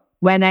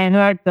 when I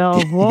heard the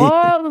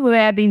whole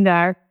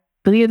webinar,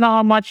 do you know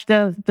how much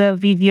the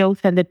videos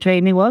and the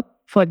training was?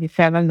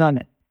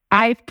 $47.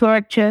 I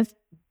purchased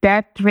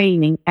that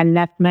training and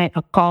left my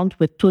account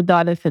with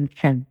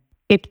 $2.10.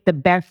 It's the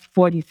best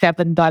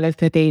 $47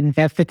 that I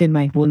invested in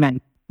my whole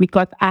life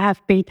because I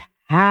have paid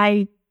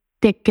high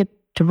ticket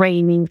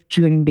trainings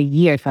during the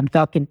years. I'm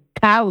talking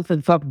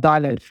thousands of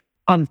dollars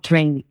on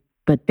training.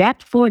 But that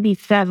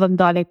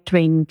 $47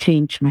 training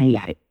changed my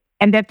life.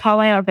 And that's how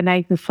I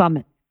organized the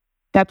summit.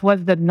 That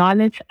was the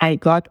knowledge I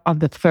got of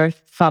the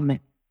first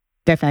summit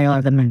that I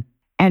organized.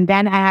 And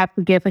then I have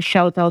to give a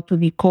shout out to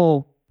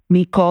Nicole.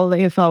 Nicole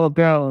is our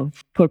girl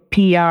for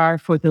PR,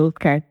 for those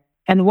guys.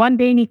 And one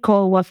day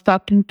Nicole was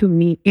talking to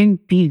me in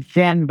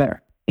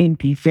December.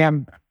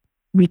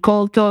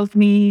 Nicole told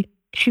me,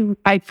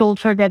 I told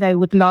her that I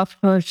would love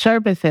her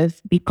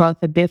services because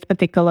at this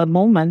particular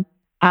moment,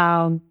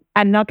 I'm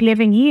not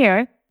living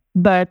here,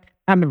 but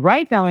I'm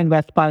right now in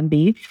West Palm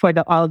Beach. For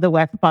all the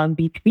West Palm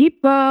Beach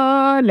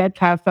people, let's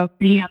have some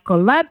pina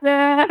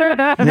colada.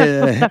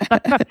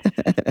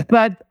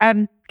 But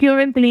I'm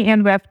currently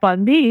in West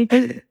Palm Beach.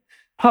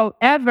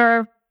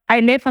 However,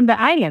 I live on the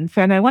islands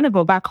and I want to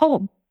go back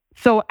home.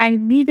 So I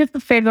needed to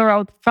figure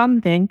out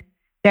something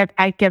that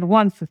I can,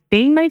 one,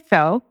 sustain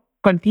myself,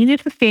 continue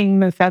to sustain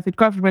myself,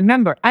 because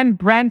remember, I'm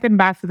brand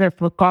ambassador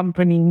for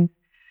companies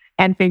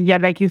and things. Yeah,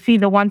 like you see,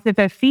 the ones that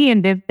I see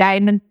in this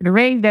diamond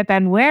ring that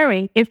I'm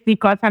wearing is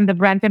because I'm the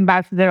brand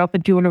ambassador of a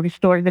jewelry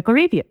store in the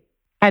Caribbean.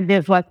 And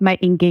this was my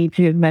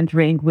engagement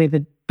ring with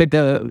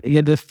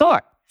the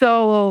store.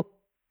 So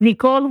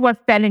Nicole was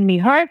telling me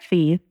her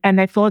fees, and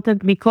I told her,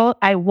 Nicole,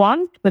 I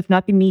want, but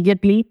not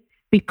immediately,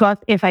 because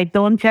if I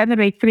don't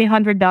generate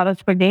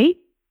 $300 per day,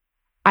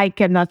 I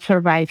cannot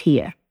survive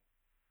here.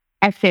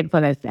 As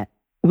simple as that.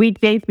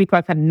 Weekdays,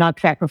 because I'm not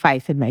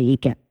sacrificing my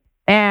weekend.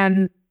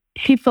 And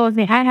she told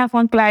me, I have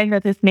one client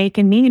that is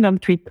making minimum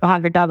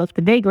 $300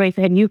 per day, Grace,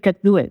 and you can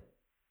do it.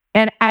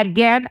 And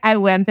again, I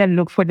went and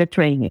looked for the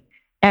training.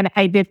 And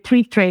I did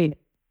 3 trainings.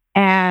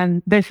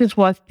 And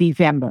was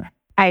December.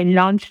 I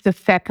launched the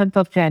 2nd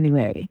of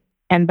January.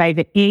 And by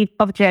the 8th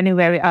of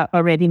January, I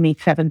already made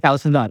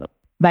 $7,000.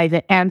 By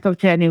the end of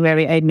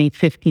January, I made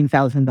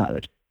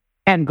 $15,000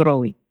 and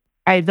growing.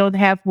 I don't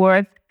have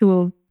words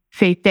to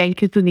say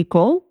thank you to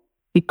Nicole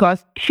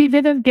because she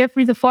didn't give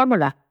me the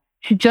formula.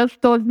 She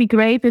just told me,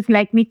 Grace, it's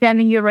like me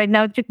telling you right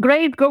now,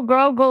 Grace, go,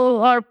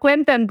 or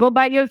Quentin, go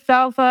buy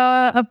yourself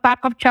a pack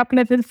of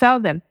chocolates and sell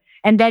them.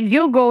 And then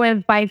you go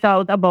and find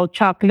out about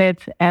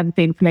chocolates and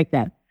things like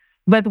that.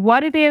 But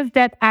what it is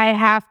that I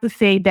have to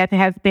say that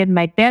has been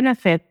my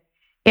benefit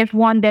is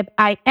one that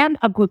I am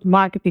a good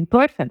marketing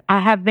person. I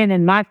have been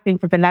in marketing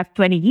for the last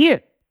 20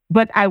 years,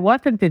 but I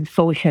wasn't in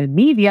social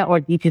media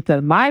or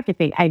digital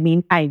marketing. I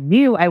mean, I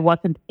knew I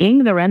wasn't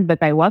ignorant,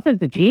 but I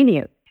wasn't a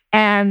genius.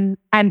 And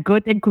I'm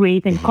good at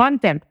creating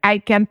content. I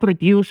can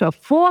produce a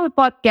full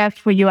podcast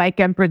for you. I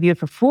can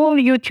produce a full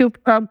YouTube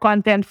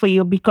content for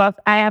you because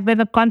I have been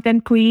a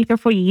content creator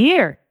for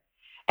years.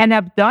 And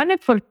I've done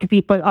it for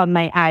people on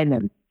my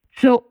island.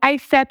 So I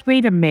said,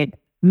 wait a minute.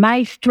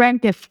 My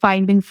strength is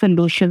finding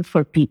solutions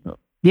for people.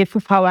 This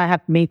is how I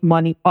have made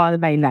money all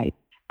my life.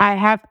 I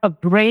have a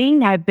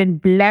brain. I've been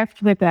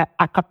blessed with a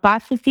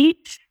capacity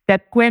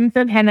that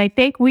Quentin, and I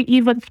think we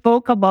even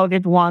spoke about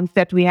it once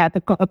that we had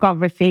a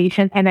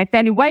conversation. And I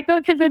tell you, why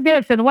don't you do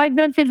this? And why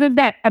don't you do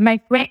that? And my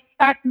brain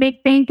starts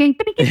thinking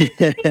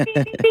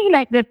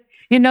like this.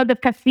 You know, the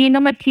casino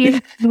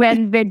machine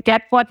when the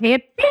jackpot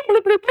hit,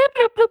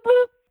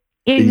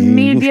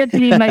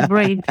 immediately my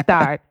brain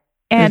starts.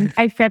 And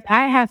I said,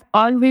 I have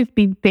always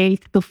been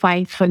paid to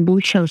find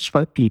solutions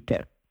for people.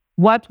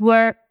 What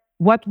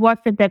was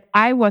it that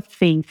I was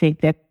facing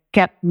that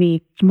kept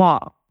me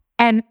small?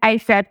 And I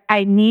said,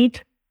 I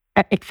need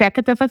an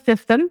executive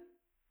assistant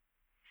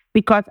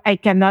because I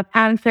cannot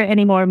answer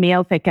any more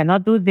mails. I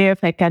cannot do this.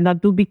 I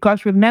cannot do,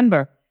 because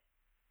remember,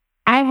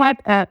 I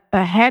had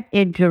a head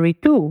injury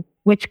too,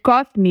 which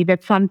caused me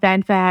that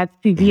sometimes I had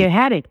severe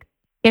headache.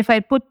 If I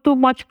put too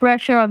much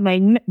pressure on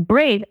my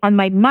brain, on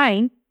my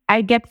mind,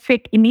 I get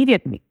sick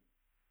immediately.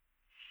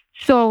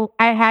 So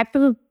I had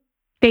to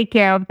take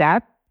care of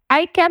that.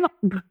 I can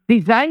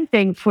design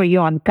things for you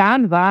on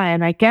Canva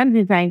and I can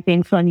design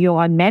things on you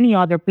on many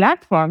other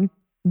platforms.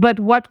 But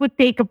what would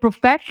take a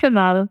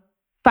professional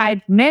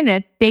 5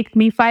 minutes takes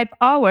me 5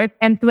 hours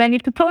and 20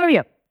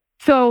 tutorials.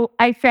 So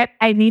I said,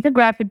 I need a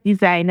graphic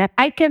designer.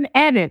 I can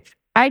edit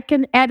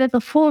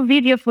a full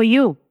video for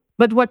you.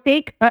 But what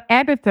takes an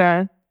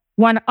editor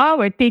 1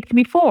 hour takes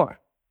me 4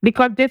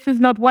 because this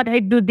is not what I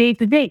do day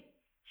to day.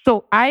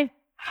 So I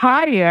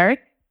hired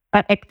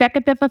an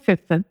executive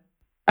assistant,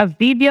 a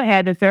video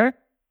editor,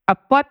 a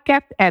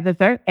podcast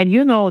editor, and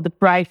you know the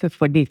prices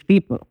for these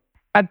people.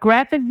 A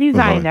graphic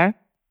designer,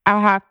 I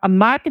have a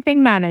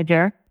marketing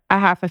manager, I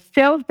have a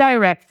sales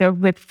director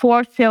with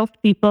 4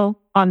 salespeople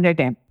under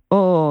them.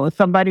 Oh,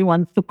 somebody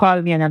wants to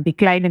call me and I'm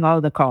declining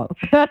all the calls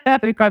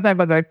because I'm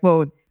on my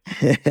phone.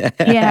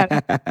 Yeah,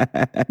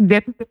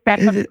 this is the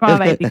second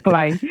call I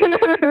declined.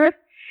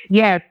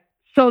 Yes.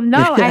 So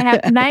now I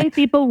have 9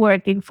 people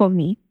working for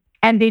me.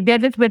 And they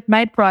did it with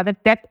my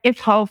product. That is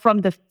how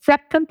from the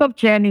 2nd of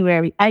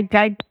January, I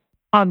guide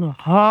on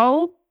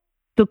how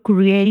to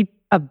create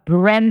a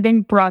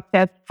branding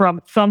process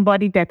from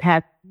somebody that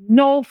has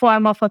no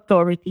form of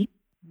authority,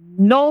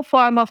 no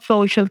form of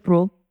social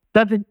proof,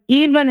 doesn't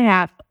even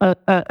have a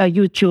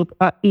YouTube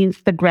or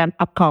Instagram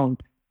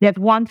account, that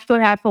wants to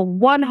have a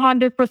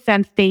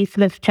 100%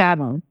 faceless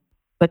channel.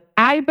 But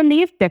I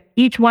believe that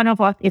each one of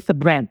us is a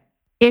brand.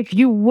 If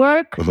you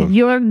work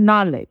your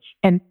knowledge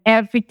and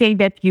everything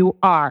that you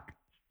are,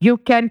 you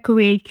can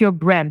create your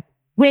brand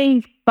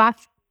way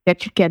fast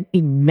that you can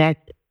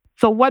imagine.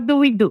 So what do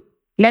we do?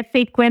 Let's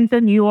say,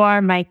 Quentin, you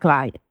are my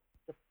client.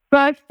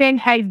 First thing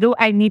I do,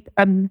 I need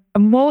a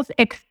most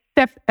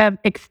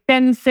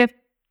extensive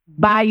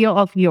bio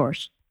of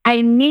yours.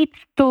 I need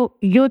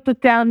you to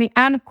tell me,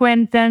 I'm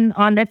Quentin,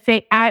 on let's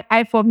say,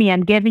 for me,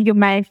 I'm giving you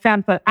my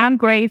example. I'm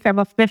Grace, I'm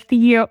a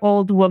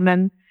 50-year-old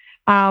woman.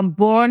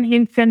 Born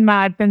in St.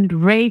 Martin,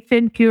 raised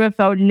in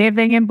Curacao,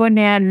 living in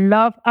Bonaire,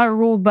 love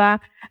Aruba.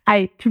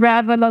 I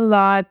travel a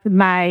lot.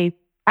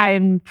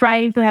 I'm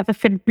trying to have a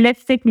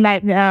simplistic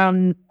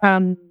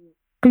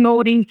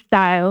clothing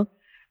style.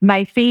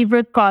 My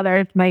favorite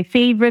colors, my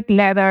favorite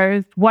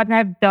letters, what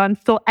I've done.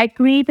 So I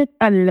created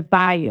a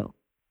bio.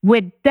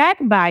 With that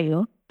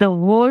bio, the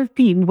whole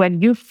team,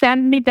 when you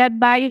send me that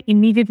bio,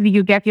 immediately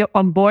you get your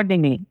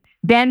onboarding link.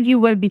 Then you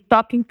will be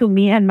talking to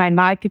me and my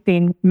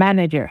marketing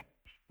manager.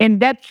 In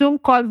that Zoom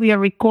call, we are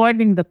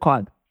recording the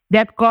call.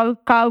 That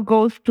call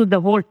goes to the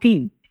whole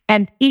team,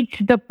 and each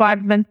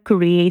department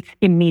creates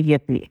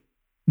immediately.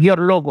 your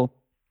logo,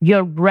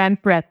 your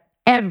brand press,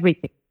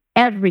 everything,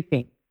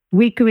 everything.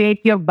 We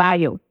create your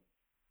bio.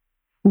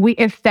 We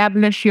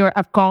establish your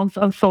accounts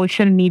on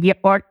social media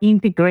or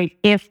integrate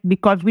if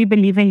because we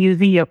believe in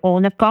using your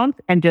own accounts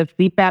and just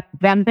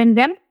revamping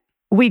them.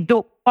 We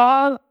do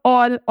all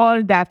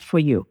that for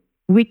you.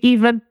 We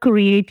even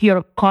create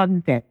your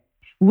content.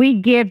 We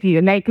give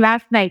you, like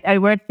last night, I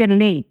worked in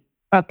late,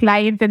 a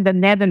client in the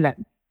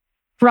Netherlands.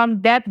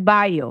 From that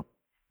bio,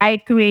 I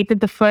created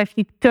the first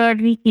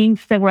 30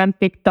 Instagram,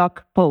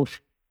 TikTok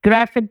posts,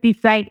 graphic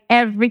design,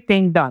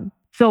 everything done.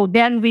 So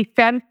then we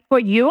send for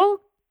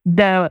you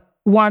the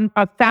one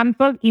a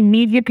sample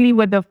immediately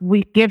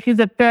we give you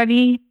the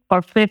 30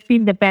 or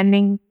 15,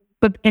 depending,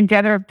 but in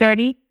general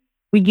 30.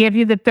 We give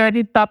you the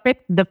 30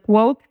 topics, the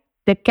quote,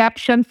 the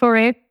caption for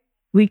it.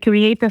 We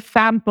create a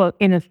sample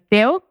in a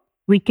still.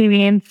 We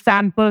create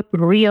sample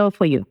reel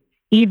for you,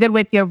 either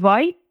with your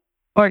voice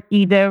or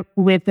either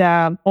with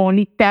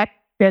only text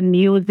and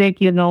music,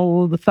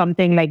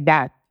 something like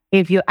that.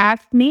 If you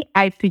ask me,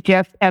 I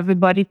suggest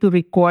everybody to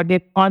record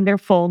it on their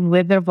phone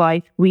with their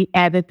voice. We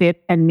edit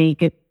it and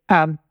make it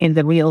in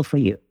the reel for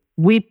you.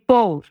 We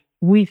post,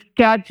 we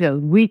schedule,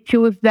 we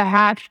choose the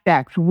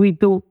hashtags, we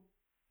do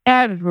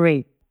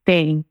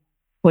everything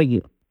for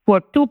you for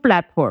 2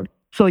 platforms.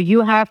 So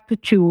you have to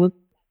choose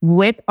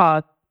with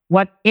us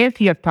what is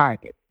your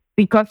target.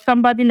 Because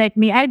somebody like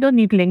me, I don't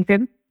need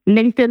LinkedIn.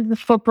 LinkedIn is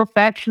for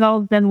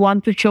professionals that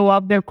want to show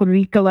up their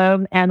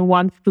curriculum and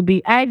wants to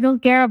be, I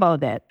don't care about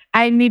that.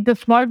 I need the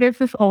small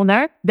business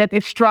owner that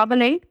is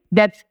struggling,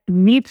 that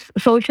needs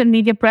social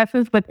media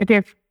presence, but it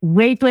is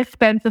way too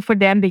expensive for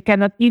them. They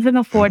cannot even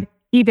afford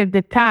either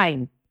the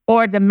time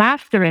or the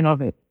mastering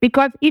of it.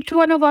 Because each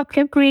one of us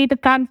can create a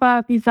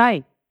Canva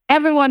design.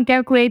 Everyone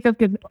can create a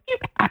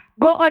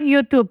go on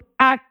YouTube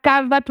at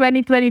Canva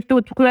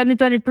 2022,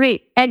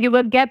 2023, and you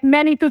will get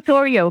many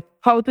tutorials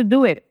how to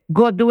do it.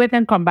 Go do it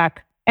and come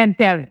back and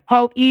tell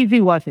how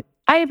easy was it.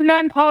 I've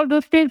learned all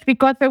those things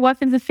because I was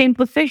in the same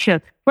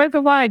position. First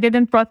of all, I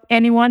didn't trust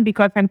anyone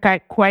because I'm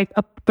quite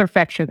a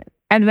perfectionist.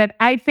 And when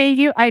I pay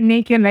you, I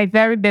make your life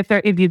very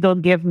bitter if you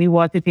don't give me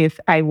what it is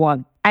I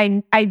want.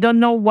 I don't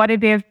know what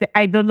it is.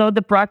 I don't know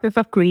the process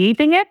of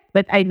creating it,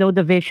 but I know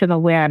the vision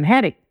of where I'm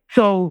heading.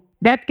 So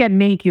that can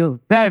make you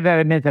very,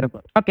 very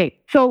miserable. Okay,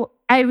 so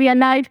I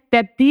realized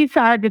that these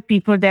are the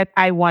people that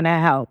I want to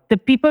help, the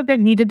people that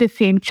needed the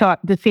same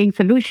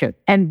solution.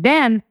 And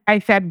then I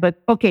said,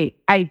 but okay,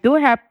 I do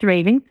have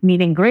training,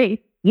 meaning Grace.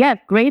 Yes,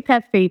 Grace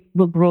has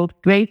Facebook growth.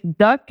 Grace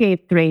does case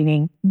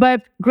training,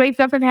 but Grace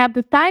doesn't have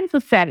the time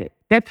to sell it.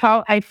 That's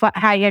how I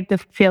hired the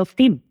sales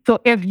team. So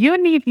if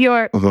you need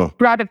your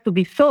product to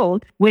be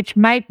sold, which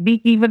might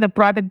be even a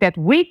product that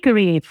we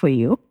create for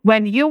you,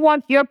 when you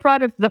want your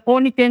product, the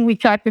only thing we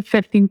charge is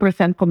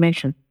 15%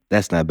 commission.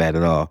 That's not bad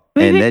at all.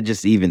 And that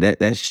just even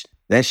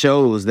that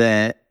shows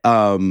that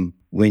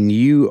when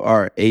you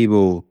are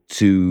able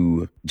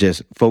to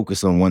just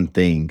focus on one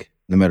thing,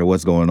 no matter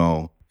what's going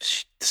on,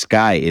 the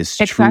sky is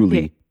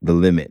truly the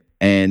limit.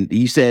 And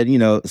you said,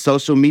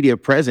 social media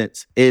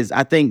presence is,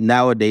 I think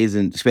nowadays,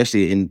 and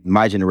especially in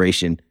my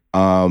generation,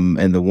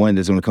 and the one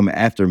that's going to come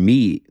after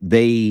me,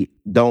 they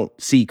don't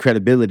see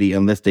credibility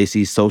unless they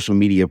see social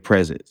media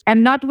presence.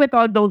 And not with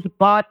all those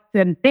bots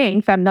and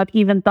things. I'm not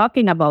even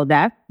talking about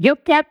that. You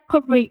can't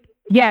create.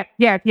 Yeah.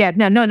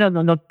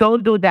 No.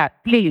 Don't do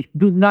that. Please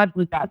do not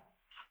do that.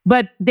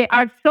 But there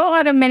are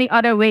many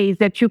other ways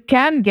that you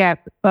can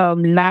get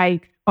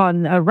likes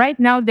on. Right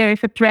now, there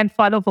is a trend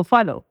follow for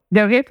follow.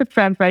 There is a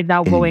trend right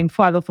now going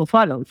follow for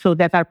follow. So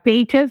that are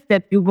pages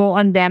that you go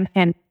on them,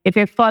 and if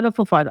it's follow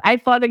for follow, I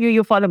follow you,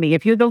 you follow me.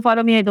 If you don't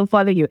follow me, I don't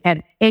follow you.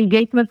 And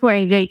engagement for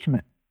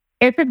engagement.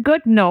 Is it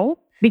good? No,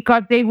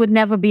 because they would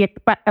never be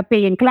a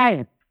paying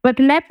client. But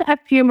let's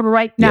assume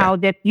right now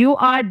that you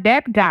are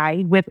that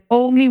guy with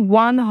only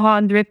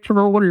 100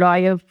 true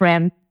loyal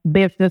friends,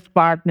 business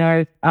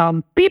partners,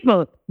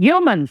 people,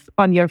 humans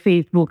on your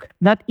Facebook,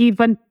 not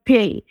even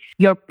pay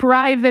your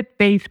private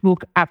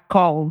Facebook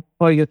account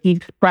or your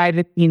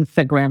private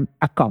Instagram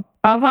account.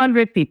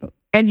 100 people.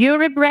 And you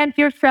rebrand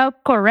yourself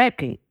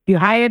correctly. You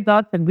hired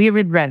us and we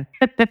rebrand.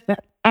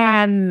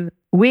 And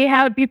we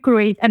help you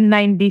create a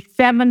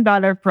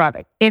 $97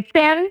 product. If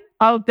 10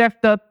 out of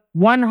the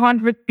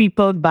 100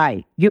 people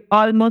buy, you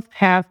almost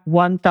have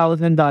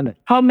 $1,000.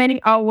 How many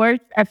hours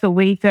as a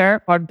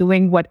waiter or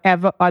doing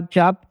whatever odd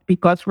job?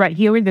 Because right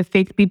here in the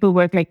States, people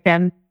work like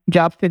 10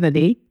 jobs in a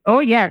day. Oh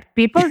yeah,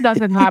 people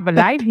doesn't have a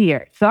life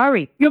here.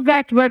 Sorry. You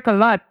guys work a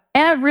lot.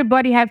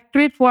 Everybody has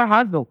 3-4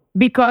 hustles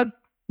because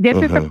this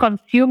is a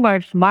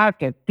consumer's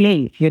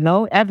marketplace,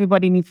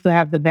 Everybody needs to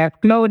have the best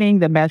clothing,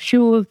 the best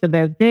shoes, the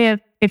best this.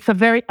 It's a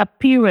very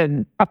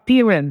appearance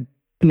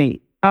place.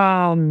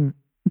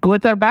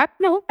 Good or bad?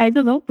 No, I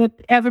don't know. But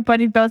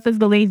everybody does it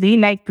the way they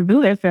like to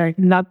do it, or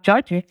not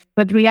judge it.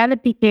 But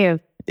reality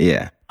is,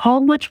 how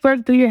much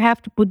work do you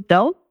have to put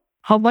down?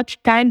 How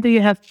much time do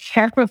you have to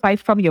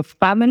sacrifice from your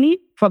family,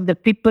 from the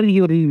people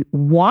you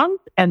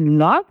want and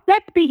love?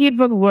 Let's be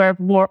even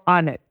more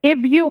honest. If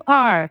you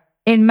are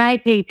in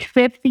my age,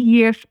 50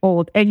 years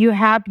old, and you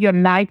have your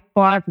life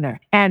partner,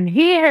 and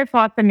he is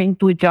hustling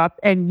 2 jobs,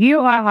 and you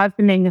are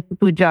hustling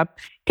 2 jobs,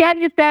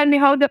 can you tell me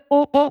how the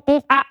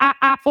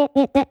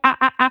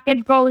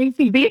is going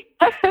to be?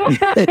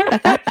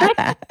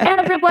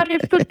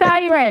 Everybody's too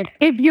tired.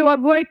 If you are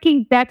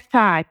working that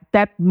time,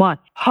 that much,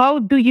 how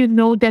do you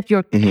know that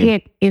your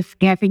kid is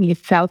getting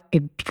itself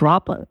in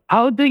trouble?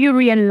 How do you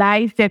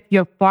realize that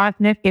your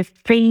partner is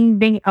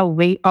fading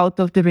away out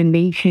of the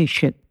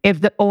relationship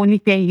if the only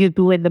thing you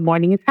do in the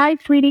morning is, hi,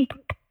 sweetie,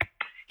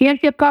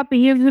 here's your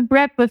coffee, here's your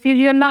breakfast, here's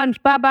your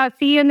lunch, bye-bye,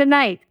 see you in the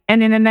night.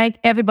 And in the night,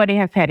 everybody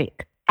has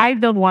headache. I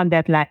don't want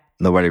that life.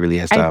 Nobody really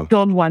has time. I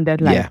don't want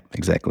that life. Yeah,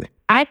 exactly.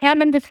 I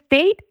am in the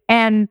state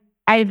and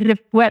I live,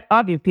 well,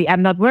 obviously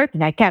I'm not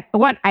working. I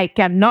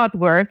cannot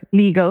work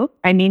legal.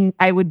 I mean,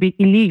 I would be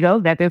illegal.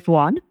 That is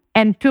one.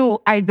 And two,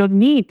 I don't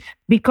need,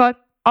 because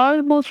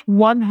almost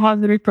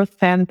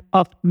 100%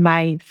 of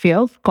my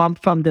sales come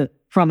from the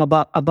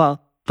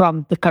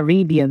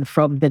Caribbean,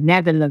 from the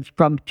Netherlands,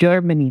 from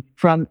Germany,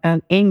 from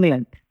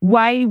England.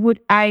 Why would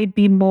I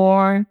be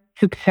more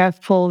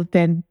successful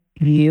than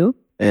you?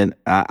 And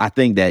I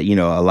think that,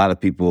 a lot of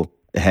people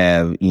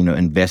have,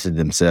 invested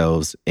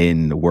themselves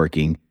in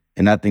working.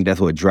 And I think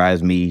that's what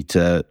drives me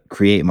to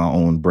create my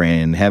own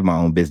brand, have my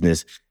own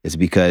business, is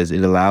because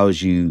it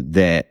allows you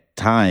that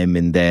time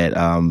and that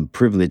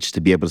privilege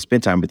to be able to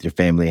spend time with your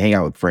family, hang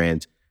out with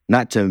friends,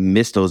 not to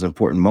miss those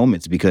important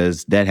moments,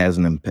 because that has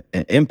an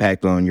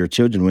impact on your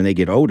children when they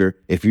get older.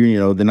 If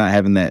they're not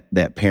having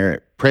that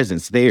parent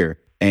presence there.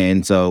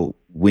 And so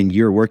when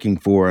you're working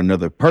for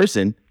another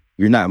person,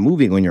 you're not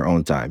moving on your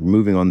own time. You're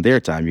moving on their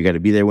time. You got to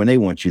be there when they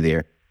want you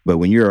there. But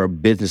when you're a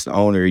business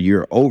owner,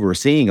 you're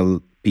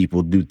overseeing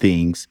people do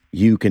things.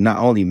 You can not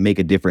only make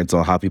a difference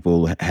on how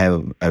people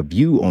have a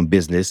view on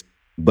business,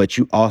 but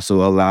you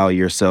also allow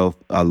yourself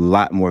a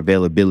lot more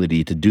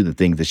availability to do the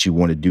things that you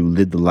want to do,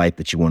 live the life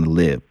that you want to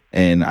live.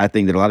 And I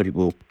think that a lot of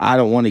people, I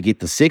don't want to get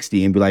to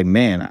 60 and be like,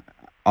 man,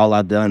 all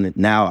I've done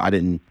now, I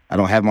don't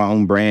have my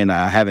own brand.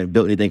 I haven't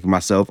built anything for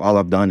myself. All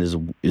I've done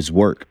is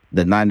work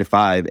the 9 to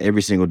 5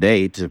 every single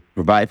day to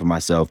provide for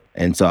myself.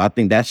 And so I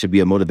think that should be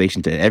a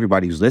motivation to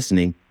everybody who's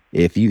listening.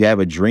 If you have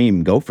a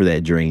dream, go for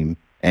that dream.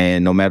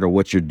 And no matter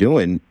what you're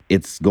doing,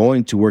 it's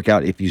going to work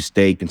out if you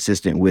stay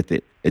consistent with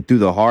it. And through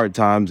the hard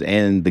times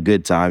and the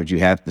good times, you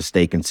have to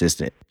stay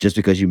consistent. Just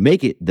because you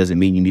make it doesn't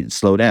mean you need to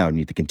slow down. You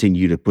need to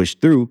continue to push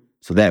through,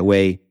 so that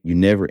way you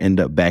never end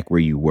up back where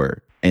you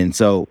were. And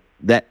so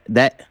that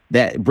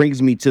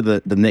brings me to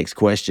the next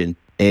question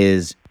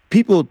is,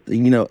 people,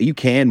 you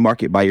can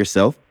market by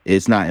yourself.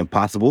 It's not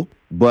impossible,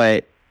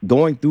 but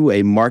going through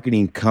a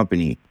marketing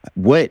company,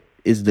 what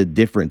is the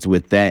difference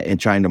with that and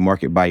trying to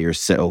market by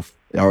yourself?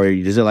 Or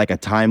is it like a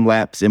time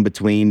lapse in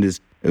between?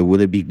 Will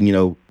it be,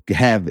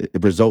 have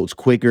results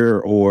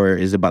quicker, or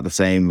is it about the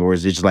same, or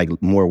is it just like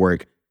more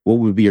work? What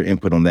would be your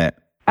input on that?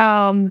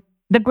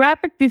 The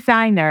graphic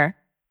designer,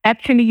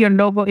 actually your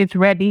logo is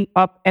ready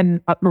up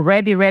and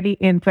ready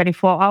in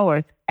 24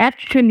 hours.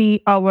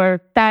 Actually,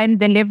 our time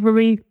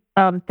delivery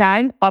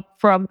time up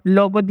from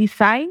logo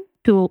design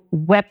to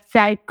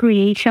website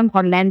creation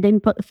or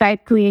landing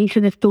site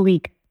creation is 2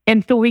 weeks.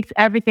 In 2 weeks,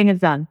 everything is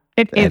done.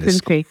 It is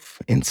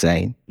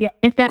insane. Yeah,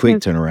 quick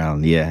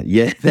turnaround. Yeah.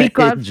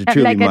 Because,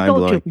 truly like I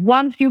told mind-blowing. you,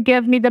 once you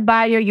give me the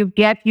bio, you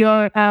get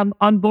your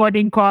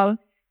onboarding call.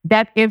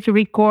 That is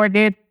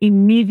recorded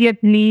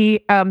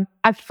immediately.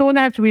 As soon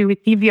as we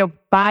receive your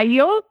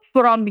bio,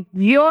 from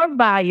your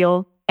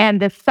bio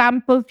and the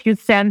samples you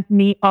send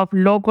me of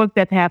logos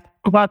that have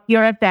caught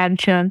your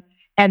attention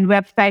and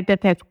website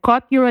that has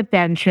caught your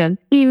attention,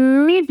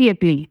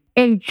 immediately,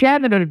 in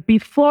general,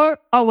 before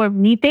our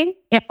meeting,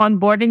 an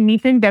onboarding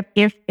meeting that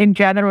is in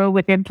general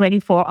within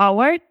 24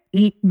 hours,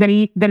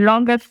 the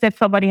longest that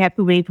somebody had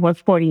to wait was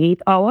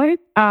 48 hours.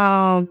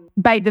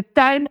 By the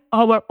time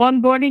our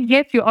onboarding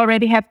hits, you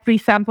already have 3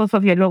 samples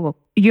of your logo.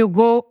 You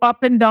go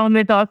up and down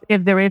with us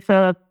if there is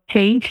a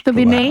change to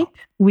be made.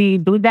 We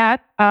do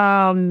that.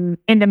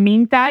 In the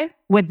meantime,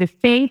 with the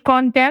same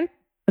content,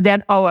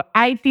 then our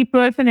IT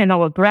person and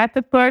our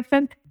graphic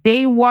person,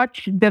 they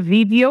watch the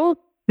video,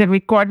 the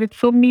recorded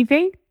Zoom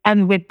meeting,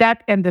 and with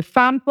that and the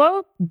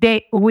sample,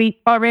 we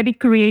already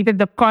created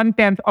the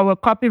content. Our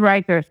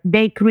copywriters,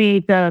 they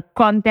create the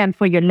content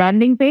for your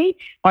landing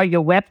page or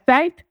your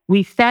website.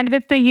 We send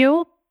it to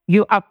you.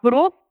 You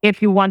approve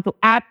if you want to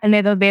add a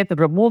little bit,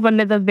 remove a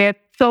little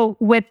bit. So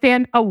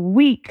within a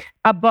week,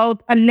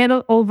 about a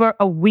little over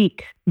a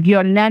week,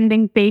 your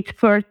landing page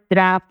first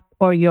draft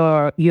or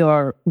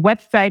your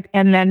website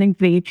and landing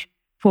page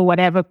for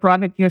whatever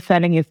product you're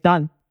selling is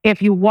done. If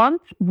you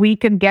want, we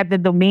can get the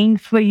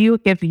domains for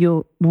you if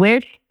you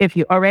wish. If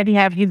you already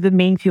have your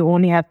domains, you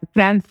only have to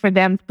transfer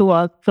them to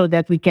us so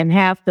that we can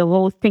have the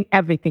hosting,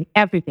 everything.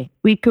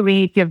 We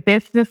create your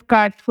business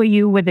cards for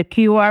you with a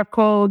QR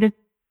code,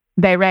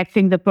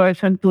 directing the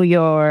person to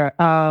your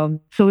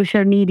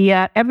social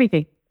media,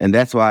 everything. And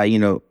that's why,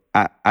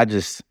 I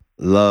just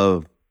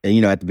love,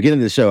 and, at the beginning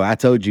of the show, I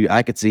told you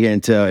I could sit here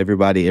and tell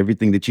everybody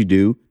everything that you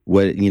do,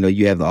 what,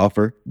 you have to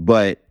offer.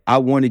 But I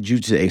wanted you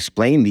to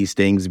explain these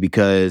things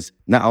because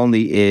not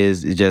only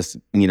is it just,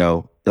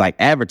 like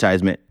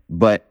advertisement,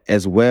 but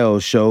as well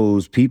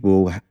shows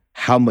people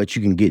how much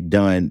you can get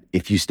done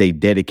if you stay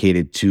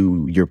dedicated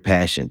to your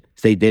passion,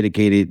 stay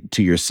dedicated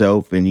to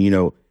yourself and,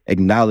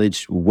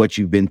 acknowledge what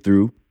you've been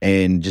through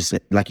and just,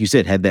 like you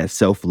said, have that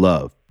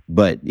self-love.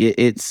 But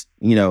it's,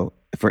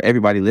 for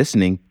everybody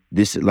listening,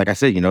 this, like I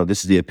said,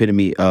 this is the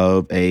epitome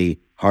of a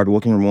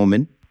hardworking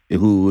woman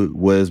who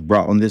was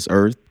brought on this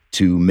earth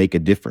to make a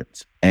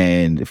difference.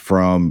 And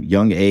from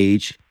young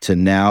age to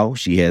now,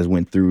 she has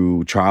went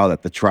through trial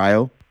after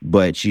trial,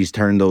 but she's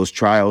turned those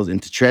trials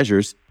into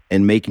treasures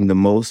and making the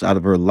most out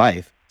of her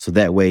life. So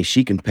that way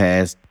she can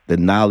pass the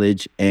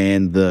knowledge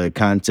and the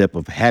concept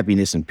of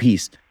happiness and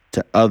peace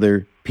to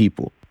other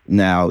people.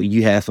 Now,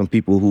 you have some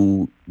people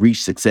who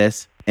reach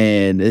success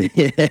and they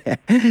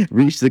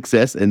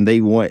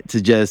want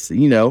to just,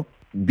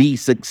 be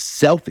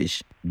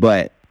selfish.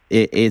 But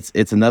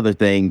it's another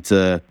thing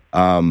to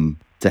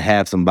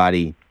have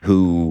somebody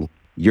who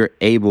you're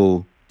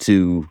able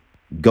to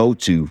go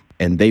to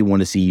and they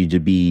want to see you to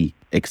be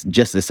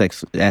just as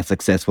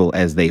successful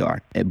as they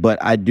are.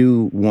 But I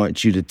do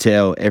want you to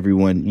tell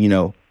everyone,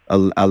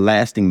 a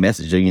lasting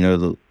message,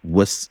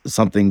 what's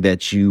something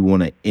that you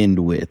want to end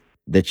with,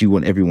 that you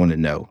want everyone to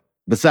know,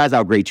 besides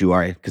how great you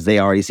are, because they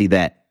already see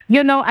that.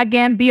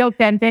 Again, be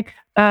authentic.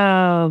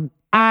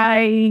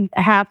 I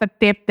have a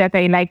tip that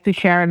I like to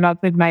share a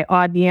lot with my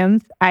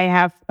audience. I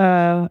have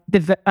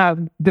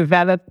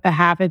developed a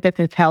habit that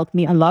has helped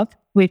me a lot,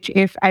 which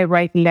is I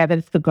write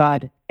letters to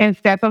God.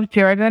 Instead of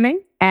journaling,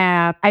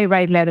 I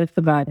write letters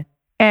to God.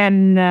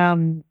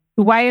 And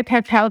why it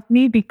has helped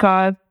me?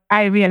 Because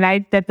I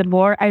realized that the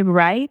more I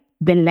write,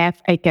 the less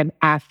I can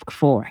ask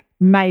for.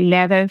 My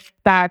letters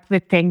start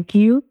with thank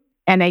you.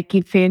 And I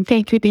keep saying,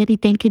 thank you, Daddy,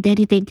 thank you,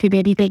 Daddy, thank you,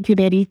 Daddy, thank you,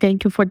 Daddy,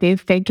 thank you for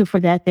this, thank you for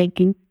that, thank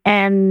you.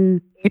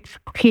 And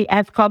he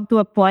has come to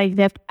a point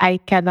that I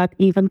cannot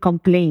even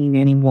complain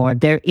anymore.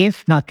 There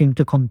is nothing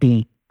to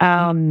complain.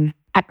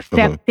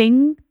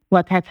 Accepting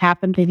what has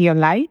happened in your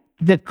life,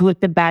 the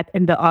good, the bad,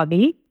 and the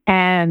ugly,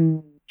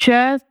 and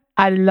just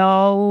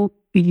allow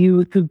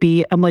you to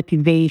be a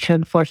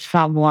motivation for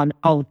someone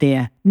out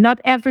there.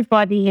 Not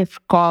everybody is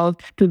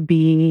called to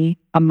be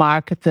a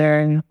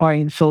marketer or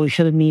in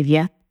social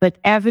media, but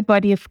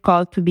everybody is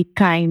called to be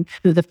kind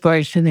to the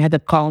person at the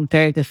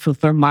counter, the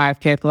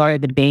supermarket, or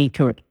the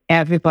bakery.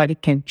 Everybody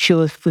can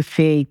choose to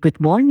say, good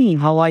morning,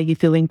 how are you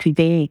doing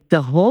today?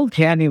 The whole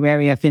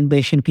January I've been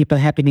wishing people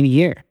Happy New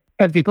Year.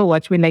 But people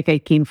watch me like I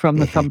came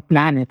from some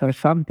planet or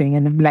something.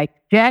 And I'm like,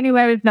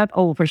 January is not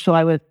over, so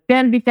I will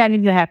then be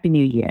telling you Happy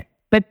New Year.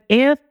 But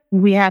if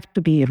we have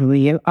to be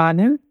real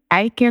honest,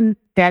 I can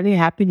tell you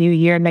Happy New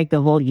Year like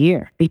the whole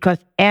year. Because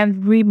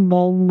every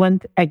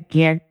moment,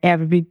 again,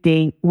 every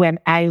day when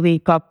I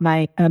wake up,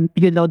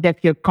 that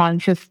your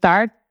conscious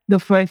start, the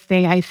first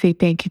thing I say,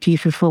 thank you,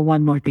 Jesus, for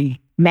one more day.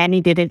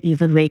 Many didn't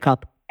even wake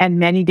up. And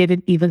many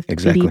didn't even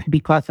sleep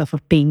because of a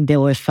pain they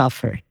were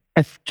suffering.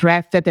 A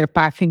stress that they're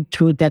passing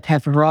through that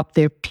has robbed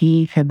their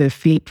peace and their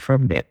sleep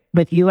from it.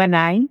 But you and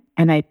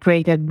I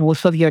pray that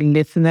most of your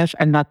listeners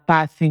are not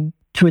passing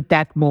through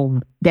that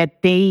moment,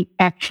 that they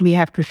actually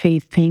have to say,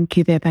 thank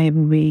you that I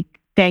am awake.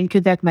 Thank you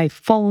that my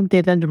phone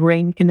didn't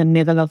ring in the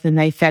middle of the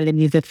night telling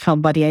me that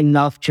somebody I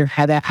loved you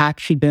had an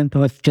accident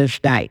or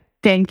just died.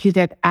 Thank you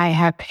that I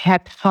have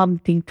had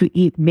something to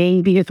eat.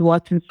 Maybe it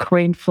wasn't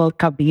crane-full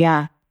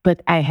caviar,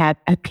 but I had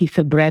a piece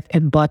of bread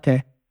and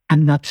butter.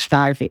 I'm not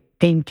starving.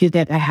 Thank you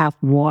that I have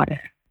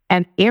water.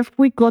 And if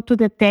we go to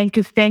the thank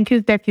yous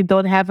that you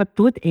don't have a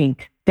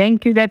toothache.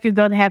 Thank you that you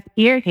don't have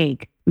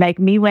earache. Like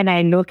me, when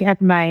I look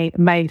at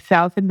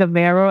myself in the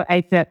mirror,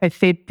 I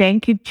say,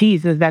 thank you,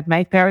 Jesus, that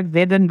my parents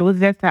didn't lose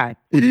their sight.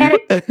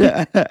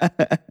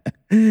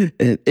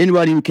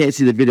 Anybody who can't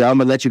see the video, I'm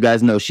going to let you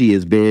guys know she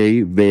is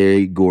very,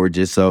 very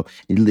gorgeous. So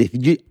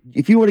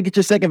if you want to get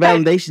your second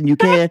validation, you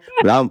can.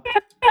 But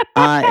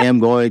I am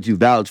going to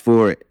vouch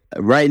for it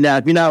right now.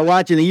 If you're not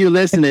watching and you're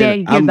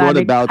listening, I'm going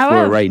to vouch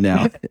for it right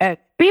now.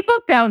 People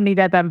tell me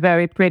that I'm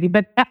very pretty.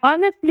 But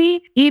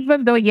honestly,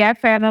 even though, yes,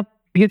 I'm a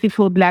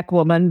beautiful Black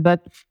woman,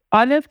 but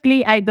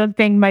honestly, I don't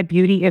think my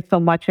beauty is so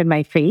much in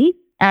my face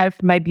as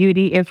my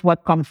beauty is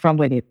what comes from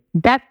with it.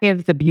 That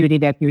is the beauty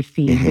that you're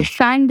seeing. The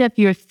sign that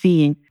you're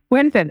seeing. For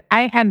instance,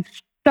 I am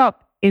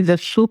stopped in the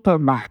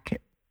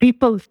supermarket.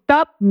 People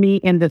stop me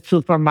in the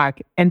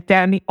supermarket and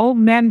tell me, oh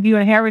man,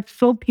 your hair is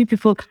so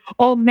beautiful.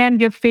 Oh man,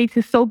 your face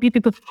is so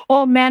beautiful.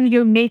 Oh man,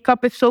 your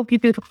makeup is so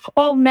beautiful.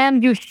 Oh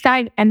man, you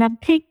shine. And I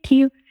thank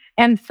you.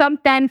 And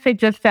sometimes I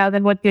just tell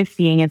them what you're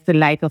seeing is the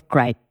light of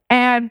Christ.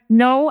 And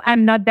no,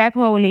 I'm not that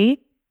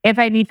holy. If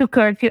I need to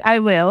curse you, I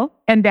will.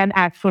 And then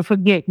ask for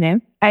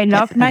forgiveness. I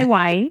love my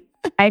wine.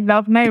 I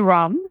love my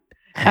rum.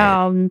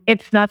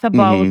 It's not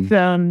about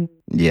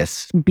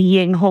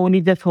being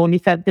holy, just holy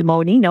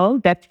testimony. No,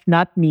 that's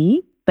not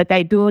me. But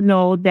I do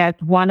know that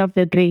one of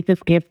the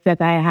greatest gifts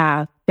that I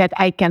have, that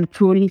I can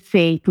truly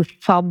say to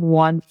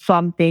someone,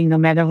 something, no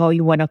matter how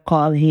you want to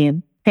call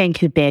him,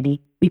 thank you,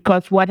 Daddy.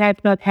 Because what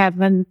I've not had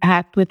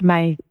with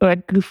my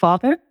earthly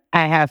father,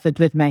 I have it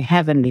with my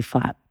Heavenly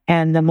Father.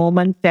 And the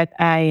moments that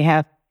I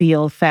have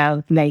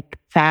felt like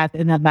sad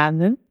and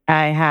abandoned,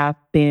 I have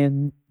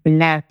been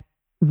blessed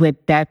with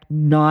that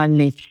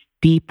knowledge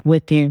deep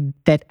within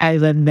that I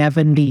will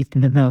never leave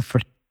the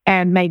nursery.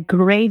 And my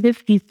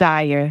greatest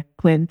desire,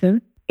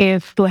 Quentin,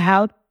 is to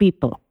help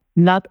people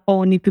not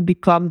only to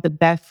become the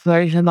best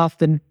version of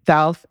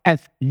themselves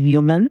as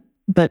human,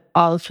 but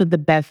also the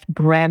best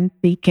brand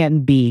they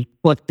can be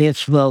for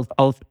this world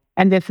also.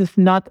 And this is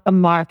not a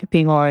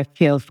marketing or a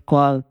sales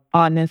call,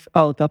 honest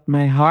out of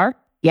my heart.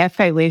 Yes,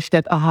 I wish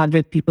that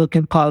 100 people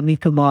can call me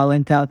tomorrow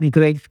and tell me,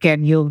 Grace,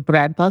 can you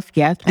brand us?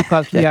 Yes,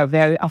 because we are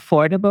very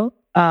affordable.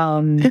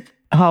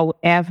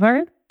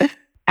 However,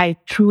 I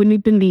truly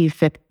believe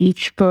that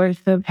each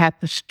person has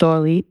a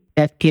story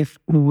that is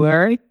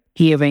worth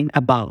hearing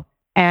about.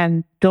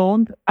 And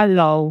don't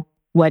allow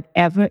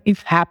whatever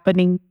is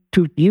happening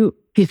to you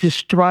to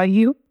destroy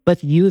you,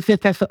 but use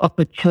it as an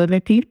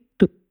opportunity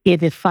to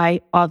edify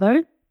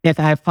others that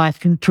are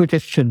passing through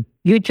this journey.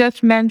 You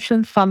just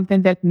mentioned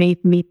something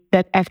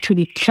that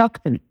actually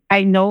shocked me.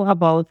 I know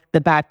about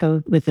the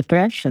battle with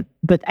depression,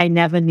 but I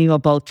never knew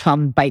about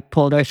some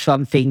bipolar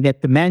something that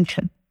you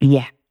mentioned.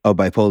 Yeah. Oh,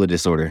 bipolar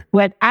disorder.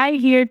 When I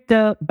hear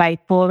the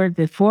bipolar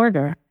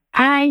disorder,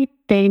 I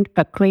think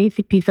a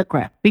crazy piece of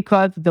crap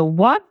because the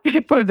one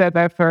people that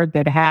I've heard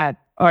that had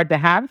or the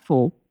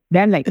handful,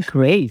 they're like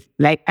crazy.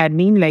 Like, I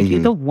mean, like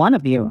you don't want to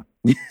be around.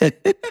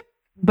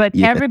 But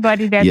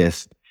everybody that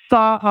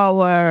saw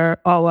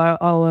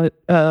our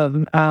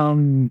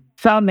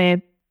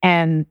summit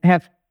and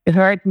have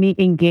heard me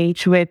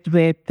engage with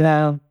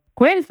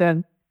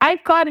Quinton, I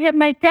called him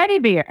my teddy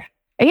bear.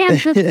 He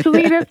is the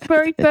sweetest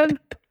person.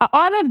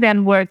 All of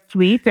them were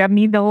sweet. I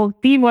mean, the whole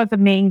team was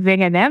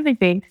amazing and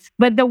everything.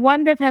 But the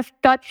one that has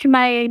touched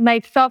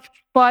my soft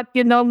spot,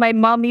 my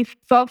mommy's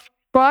soft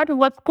spot,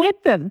 was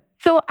Quinton.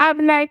 So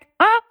I'm like,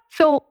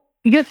 so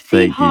you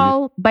see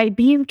how by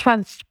being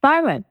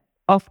transparent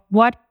of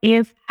what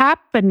is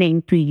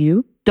happening to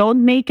you,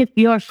 don't make it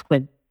yours,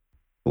 Quinton.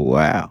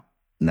 Wow.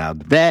 Now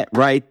that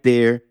right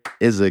there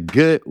is a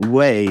good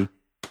way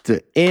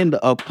to end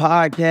a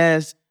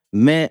podcast.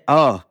 Man,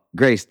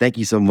 Grace, thank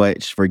you so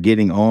much for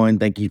getting on.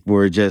 Thank you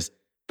for just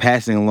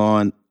passing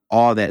along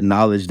all that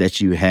knowledge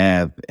that you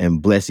have and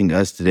blessing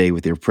us today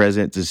with your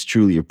presence. It's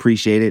truly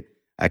appreciated.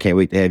 I can't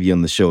wait to have you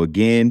on the show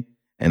again.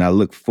 And I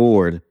look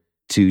forward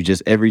to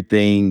just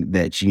everything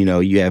that,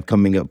 you have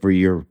coming up for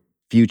your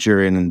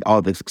future and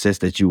all the success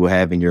that you will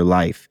have in your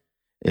life.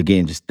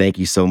 Again, just thank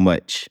you so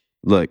much.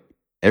 Look,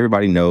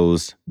 everybody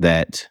knows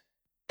that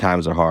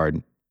times are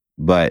hard,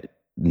 but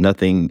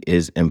nothing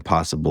is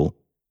impossible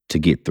to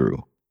get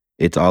through.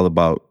 It's all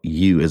about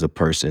you as a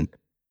person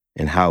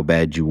and how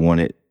bad you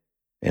want it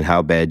and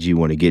how bad you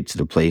want to get to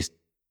the place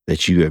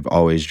that you have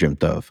always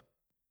dreamt of.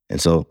 And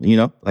so,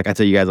 like I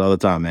tell you guys all the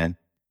time, man,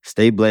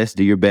 stay blessed,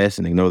 do your best,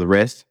 and ignore the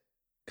rest.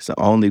 Because the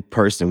only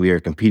person we are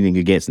competing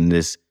against in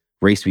this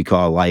race we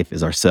call life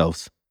is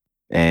ourselves.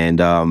 And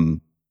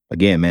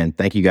again, man,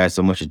 thank you guys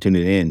so much for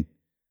tuning in.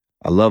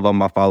 I love all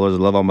my followers. I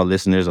love all my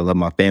listeners. I love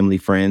my family,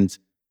 friends.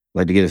 I'd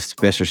like to give a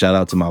special shout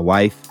out to my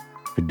wife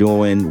for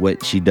doing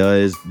what she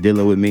does,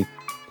 dealing with me,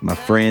 my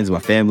friends, my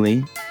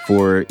family,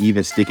 for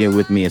even sticking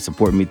with me and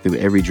supporting me through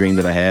every dream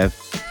that I have.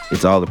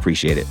 It's all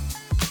appreciated.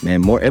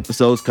 Man, more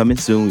episodes coming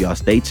soon. Y'all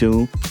stay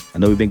tuned. I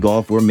know we've been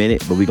gone for a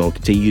minute, but we're going to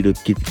continue to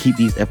keep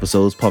these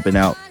episodes pumping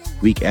out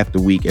week after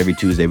week. Every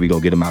Tuesday, we're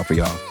going to get them out for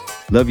y'all.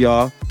 Love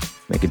y'all.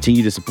 Man,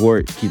 continue to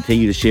support,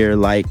 continue to share,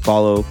 like,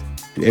 follow,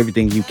 do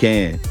everything you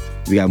can.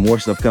 We got more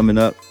stuff coming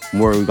up.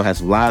 We're going to have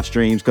some live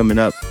streams coming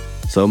up.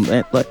 So,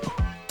 man, look,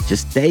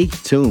 just stay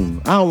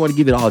tuned. I don't want to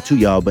give it all to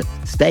y'all, but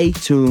stay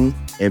tuned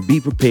and be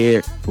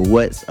prepared for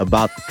what's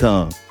about to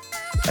come.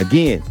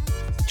 Again,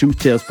 Truth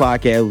Tells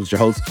Podcast was your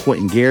host,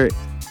 Quentin Garrett.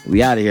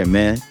 We out of here,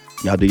 man.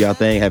 Y'all do y'all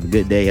thing. Have a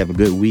good day. Have a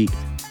good week.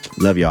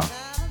 Love y'all.